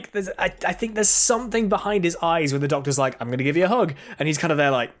like I think there's something behind his eyes where the Doctor's like, I'm going to give you a hug, and he's kind of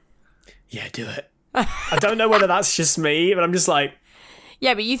there like, yeah, do it. I don't know whether that's just me, but I'm just like...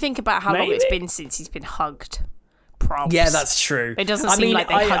 Yeah, but you think about how long it's been since he's been hugged. Props. Yeah, that's true. It doesn't seem like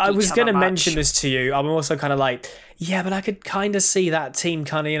they hug each other. I was going to much. mention this to you. I'm also kind of like, yeah, but I could kind of see that team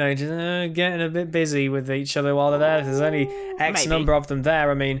kind of, just, getting a bit busy with each other while they're there. If there's only X number of them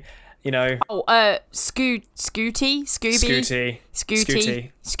there. I mean, Oh, Scooty,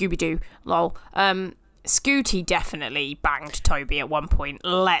 Scooby-Doo, lol. Scooty definitely banged Toby at one point,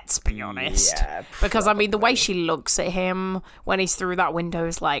 let's be honest. Yeah, because, I mean, the way she looks at him when he's through that window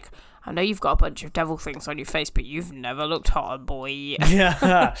is like, I know you've got a bunch of devil things on your face, but you've never looked hotter, boy.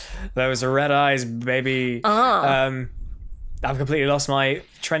 Yeah, those are red eyes, baby. I've completely lost my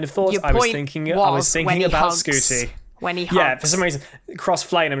train of thought. I was thinking about Scooty. When he hugs. Yeah, for some reason, Cross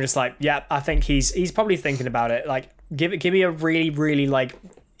Flane, I'm just like, yeah, I think he's probably thinking about it. Like, give me a really, really, like,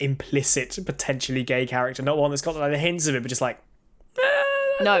 implicit, potentially gay character, not one that's got like the hints of it, but just like...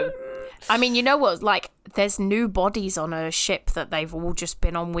 No. I mean, you know what? Like, there's new bodies on a ship that they've all just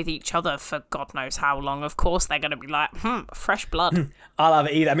been on with each other for God knows how long. Of course, they're going to be like, fresh blood. I'll have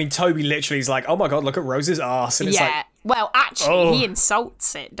it either. I mean, Toby literally is like, oh my God, look at Rose's arse. And it's like... Well, actually, he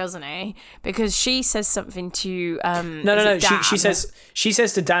insults it, doesn't he? Because she says something to... No. She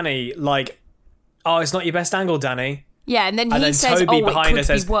says to Danny, like, oh, it's not your best angle, Danny. Yeah, and then he says, Toby behind her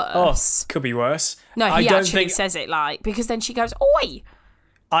says, be worse. Oh, could be worse. No, he actually says it like, because then she goes, oi!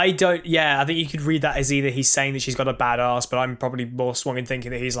 I think you could read that as either he's saying that she's got a bad ass, but I'm probably more swung in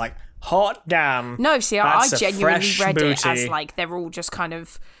thinking that he's like, hot damn. No, see, I genuinely read it as like, they're all just kind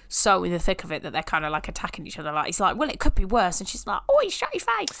of so in the thick of it that they're kind of like attacking each other. Like, he's like, well, it could be worse. And she's like, oi, shut your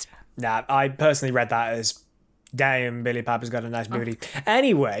face. Nah, I personally read that as, damn, Billy Piper's got a nice booty.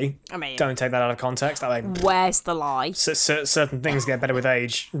 Anyway, I mean, don't take that out of context. Where's the lie? Certain things get better with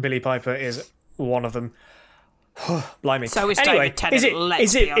age. Billy Piper is one of them. Blimey. So is David Tennant.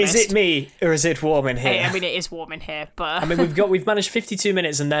 Is it me or is it warm in here? I mean, it is warm in here, but I mean, we've managed 52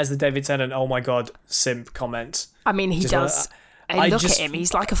 minutes, and there's the David Tennant. Oh my God, simp comment. I mean, he does. Look at him;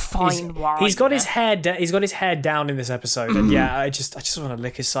 he's like a fine wine. He's got his hair. He's got his hair down in this episode, and yeah, I just want to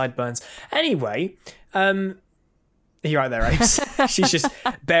lick his sideburns. Anyway, you're right there, Apes. She's just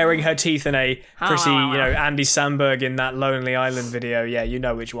baring her teeth in a pretty, Andy Samberg in that Lonely Island video. Yeah, you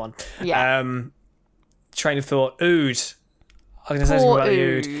know which one. Yeah. Train of thought. Ood. I was going to say something about the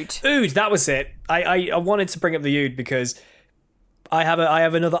Ood. Ood, that was it. I wanted to bring up the Ood because I have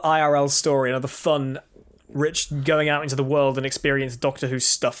another IRL story, another fun, rich going out into the world and experience Doctor Who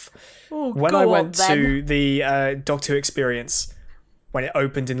stuff. When I went to the Doctor Who experience, when it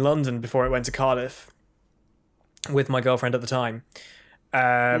opened in London before it went to Cardiff, with my girlfriend at the time.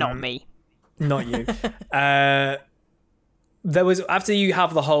 Not me. Not you. There was, after you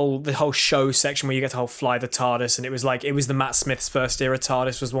have the whole show section where you get to fly the TARDIS, and it was the Matt Smith's first era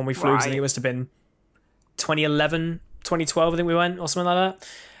TARDIS was one we flew. Right. I think it must have been 2011, 2012, I think we went, or something like that.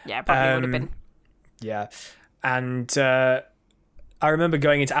 Yeah, probably would have been. Yeah. And I remember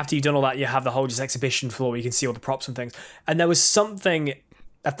going into, after you've done all that, you have the whole just exhibition floor where you can see all the props and things. And there was something,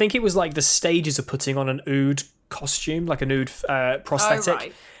 I think it was like the stages of putting on an Ood costume, like an Ood prosthetic. Oh,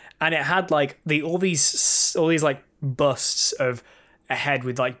 right. And it had like all these like busts of a head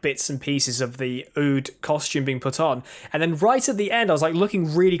with like bits and pieces of the Ood costume being put on. And then right at the end, I was like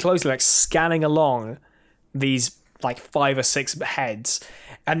looking really closely, like scanning along these like 5 or 6 heads.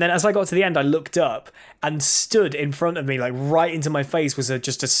 And then as I got to the end, I looked up, and stood in front of me, like right into my face, was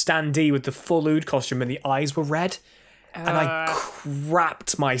just a standee with the full Ood costume, and the eyes were red. And I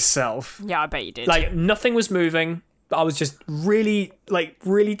crapped myself. Yeah, I bet you did. Like nothing was moving. I was just really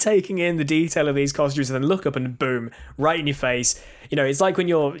taking in the detail of these costumes, and then look up and boom, right in your face. It's like when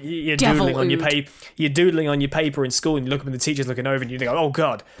you're doodling on your paper. You're doodling on your paper in school, and you look up and the teacher's looking over, and you think, "Oh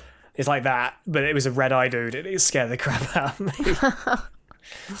God!" It's like that, but it was a red-eyed dude. It scared the crap out of me.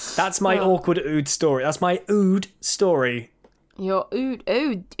 That's my awkward Ood story. That's my Ood story. Your Ood.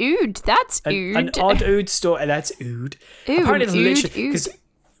 That's Ood. An odd Ood story. That's Ood. Apparently, it's literally because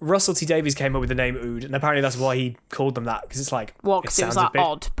Russell T Davies came up with the name Ood, and apparently that's why he called them that, because it's like, well, because it was like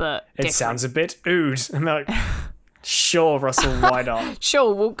odd, but it different. sounds a bit Ood. And they're like, sure, Russell, why not?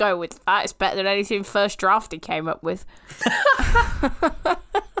 Sure, we'll go with that. It's better than anything First Drafty came up with. I'm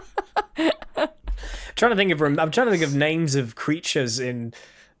trying to think of names of creatures in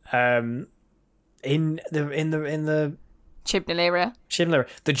the Chibnall area.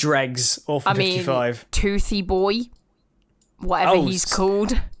 The Dregs, Orphan 55. Toothy Boy, whatever he's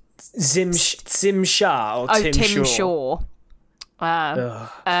called. Tim Shaw. Tim Shaw.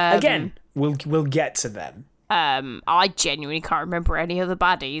 Again, we'll get to them. I genuinely can't remember any of the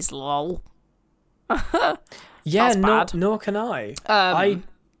baddies. Lol. Yeah, nor can I.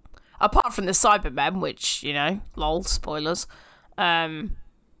 Apart from the Cybermen, which, lol, spoilers. And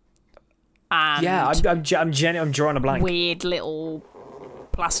yeah, I'm drawing a blank. Weird little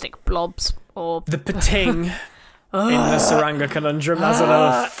plastic blobs or the Pating in the Saranga Conundrum. That's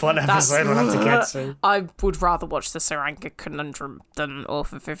another fun episode we'll have to get to. I would rather watch the Saranga Conundrum than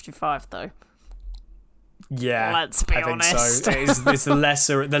Orphan 55, though. Yeah, let's be honest. So. It's the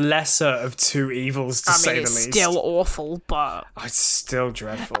lesser of two evils, to say the least. It's still awful, but it's still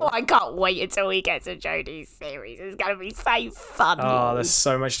dreadful. Oh, I can't wait until we get to Jodie's series. It's going to be so fun. Oh, there's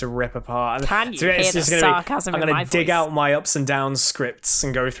so much to rip apart. Can you hear the sarcasm in my voice? I'm going to dig out my ups and downs scripts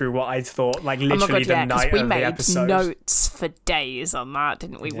and go through what I thought, like literally the night of the episode. We made notes for days on that,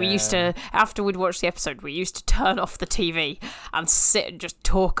 didn't we? Yeah. We used to, after we'd watched the episode, we used to turn off the TV and sit and just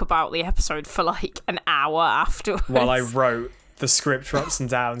talk about the episode for like an hour afterwards. While I wrote the script for ups and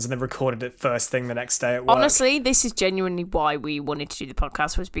downs and then recorded it first thing the next day at work. Honestly, this is genuinely why we wanted to do the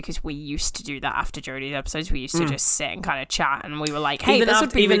podcast, was because we used to do that after Jodie's episodes. We used to just sit and kind of chat, and we were like, hey, this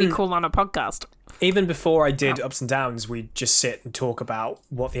would be really cool on a podcast. Even before I did ups and downs, we'd just sit and talk about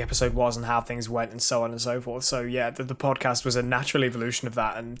what the episode was and how things went and so on and so forth. So yeah, the podcast was a natural evolution of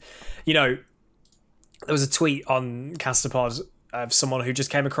that. And, there was a tweet on Castapod of someone who just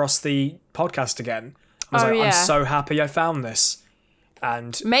came across the podcast again. I was I'm so happy I found this.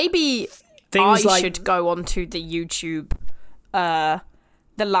 And maybe I should go onto the YouTube, the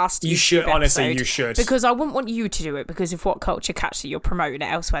last you YouTube should episode, honestly you should, because I wouldn't want you to do it, because if What Culture Catch that you're promoting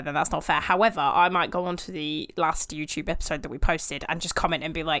it elsewhere, then that's not fair. However, I might go onto the last YouTube episode that we posted and just comment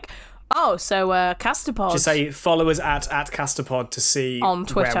and be like, oh, so Castapod, just say follow us at Castapod to see on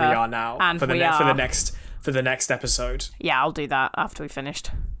Twitter where we are now and for the next episode. Yeah, I'll do that after we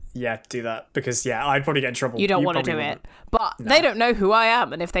finished. Yeah, do that, because I'd probably get in trouble. You don't want to do it, but they don't know who I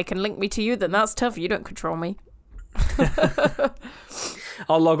am, and if they can link me to you, then that's tough. You don't control me.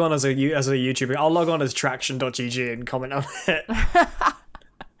 I'll log on as a YouTuber. I'll log on as traction.gg and comment on it. That's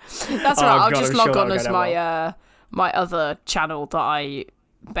right. I'll just log on as my my other channel that I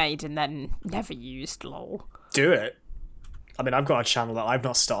made and then never used. Lol. Do it. I mean, I've got a channel that I've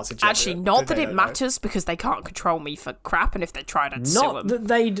not started yet. Actually, not that it matters, because they can't control me for crap, and if they tried, I'd sue them. Not that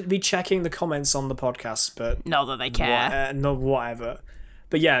they'd be checking the comments on the podcast, but... Not that they care. Whatever.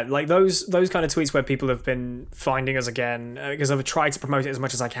 But yeah, like those kind of tweets where people have been finding us again, because I've tried to promote it as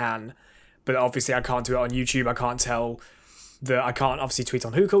much as I can, but obviously I can't do it on YouTube. I can't obviously tweet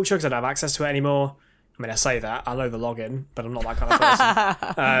on Who Culture because I don't have access to it anymore. I mean, I say that. I know the login, but I'm not that kind of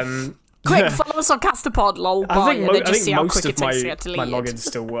person. Quick, follow us on Castapod, lol. I think most of my logins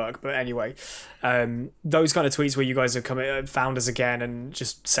still work, but anyway, those kind of tweets where you guys have found us again and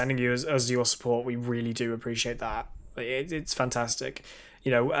just sending you us your support, we really do appreciate that. It's fantastic.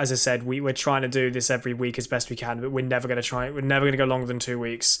 As I said, we're trying to do this every week as best we can, but we're never going to go longer than 2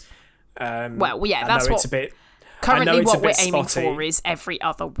 weeks. That's what currently what we're aiming for is every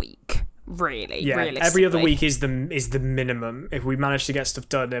other week. Really, every other week is the minimum. If we manage to get stuff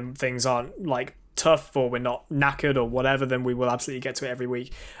done and things aren't like tough or we're not knackered or whatever, then we will absolutely get to it every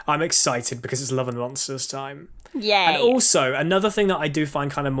week. I'm excited because it's Love and Monsters time. Yeah. And also another thing that I do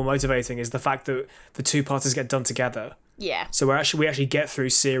find kind of more motivating is the fact that the two-parters get done together. Yeah. So we actually get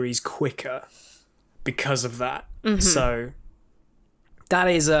through series quicker because of that. Mm-hmm. So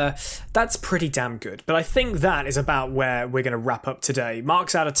that's pretty damn good. But I think that is about where we're going to wrap up today.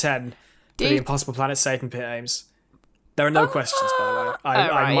 Marks out of 10. For the Impossible Planet Satan Pit Aims. There are no questions, by the way.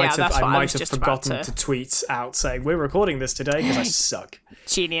 I might have forgotten to tweet out saying we're recording this today because I suck.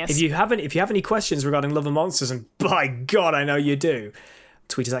 Genius. If you have any questions regarding Love and Monsters, and by God, I know you do,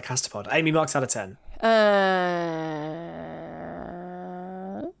 tweet us at Castapod. Amy, marks out of 10.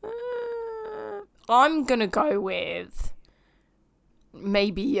 I'm gonna go with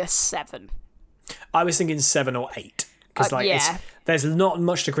maybe a 7. I was thinking 7 or 8. Because There's not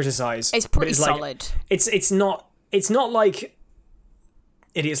much to criticize. It's pretty solid. It's not like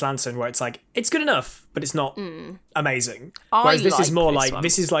Idiot's Lantern, where it's like, it's good enough, but it's not amazing. Whereas this is more like,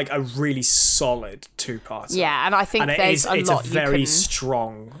 this is like a really solid two-parter. Yeah, and I think it's a very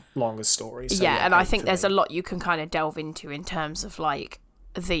strong, longer story. So yeah, and I think there's a lot you can kind of delve into in terms of like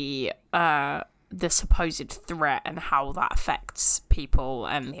the supposed threat and how that affects people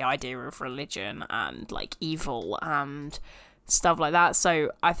and the idea of religion and like evil and stuff like that.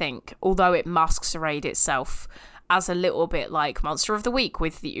 So I think, although it masquerades itself as a little bit like Monster of the Week,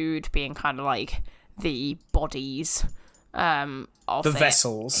 with the Ood being kind of like the bodies of the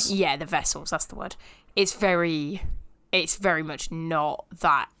vessels. Yeah, the vessels, that's the word. It's very much not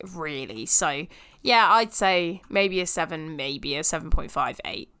that, really. So yeah, I'd say maybe a 7, maybe a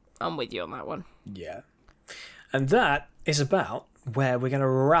 7.58. I'm with you on that one. Yeah. And that is about where we're going to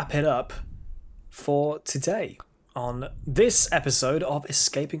wrap it up for today on this episode of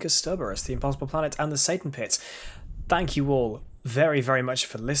Escaping Kasterborous, The Impossible Planet and the Satan Pit. Thank you all very, very much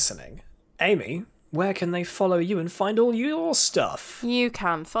for listening. Amy, where can they follow you and find all your stuff? You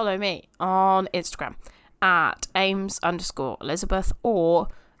can follow me on Instagram at Ames_Elizabeth or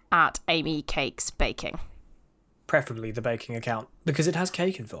at Amy Cakes Baking. Preferably the baking account, because it has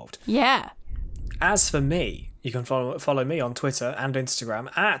cake involved. Yeah. As for me, you can follow me on Twitter and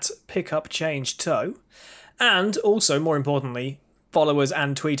Instagram at PickUpChangeToe. And also, more importantly, follow us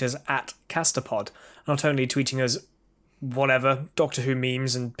and tweet us at Casterpod. Not only tweeting us whatever, Doctor Who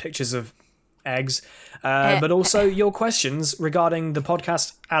memes and pictures of eggs, but also your questions regarding the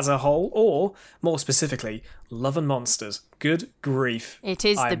podcast as a whole, or more specifically, Love and Monsters. Good grief. It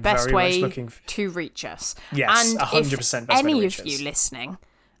is the best way to reach us. Yes, and 100% best way to reach us. If any of you listening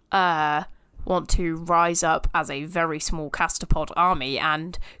want to rise up as a very small Casterpod army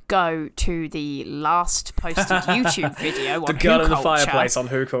and go to the last posted YouTube video on The Girl Who in the Culture, Fireplace on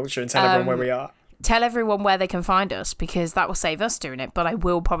Who Culture, and tell everyone where we are. Tell everyone where they can find us, because that will save us doing it, but I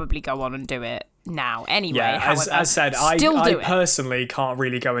will probably go on and do it now anyway. Yeah, however, as said, I personally can't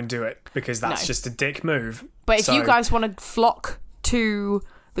really go and do it, because that's just a dick move. But if you guys want to flock to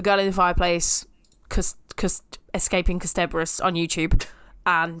The Girl in the Fireplace, Escaping Kasterborous on YouTube,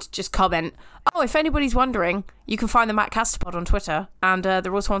 and just comment, if anybody's wondering, you can find them at Casterpod on Twitter, and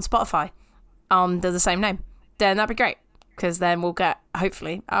they're also on Spotify under the same name, then that'd be great, because then we'll get,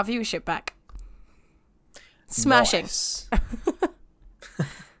 hopefully, our viewership back. Smashing. Nice.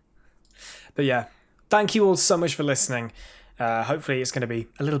 But yeah, thank you all so much for listening. Hopefully it's going to be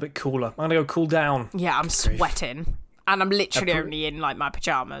a little bit cooler. I'm going to go cool down. Yeah, I'm sweating. And I'm literally only in like my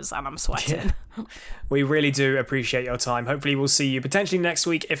pajamas and I'm sweating. Yeah. We really do appreciate your time. Hopefully we'll see you potentially next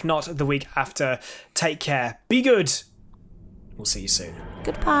week, if not the week after. Take care. Be good. We'll see you soon.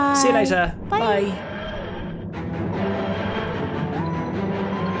 Goodbye. See you later. Bye. Bye.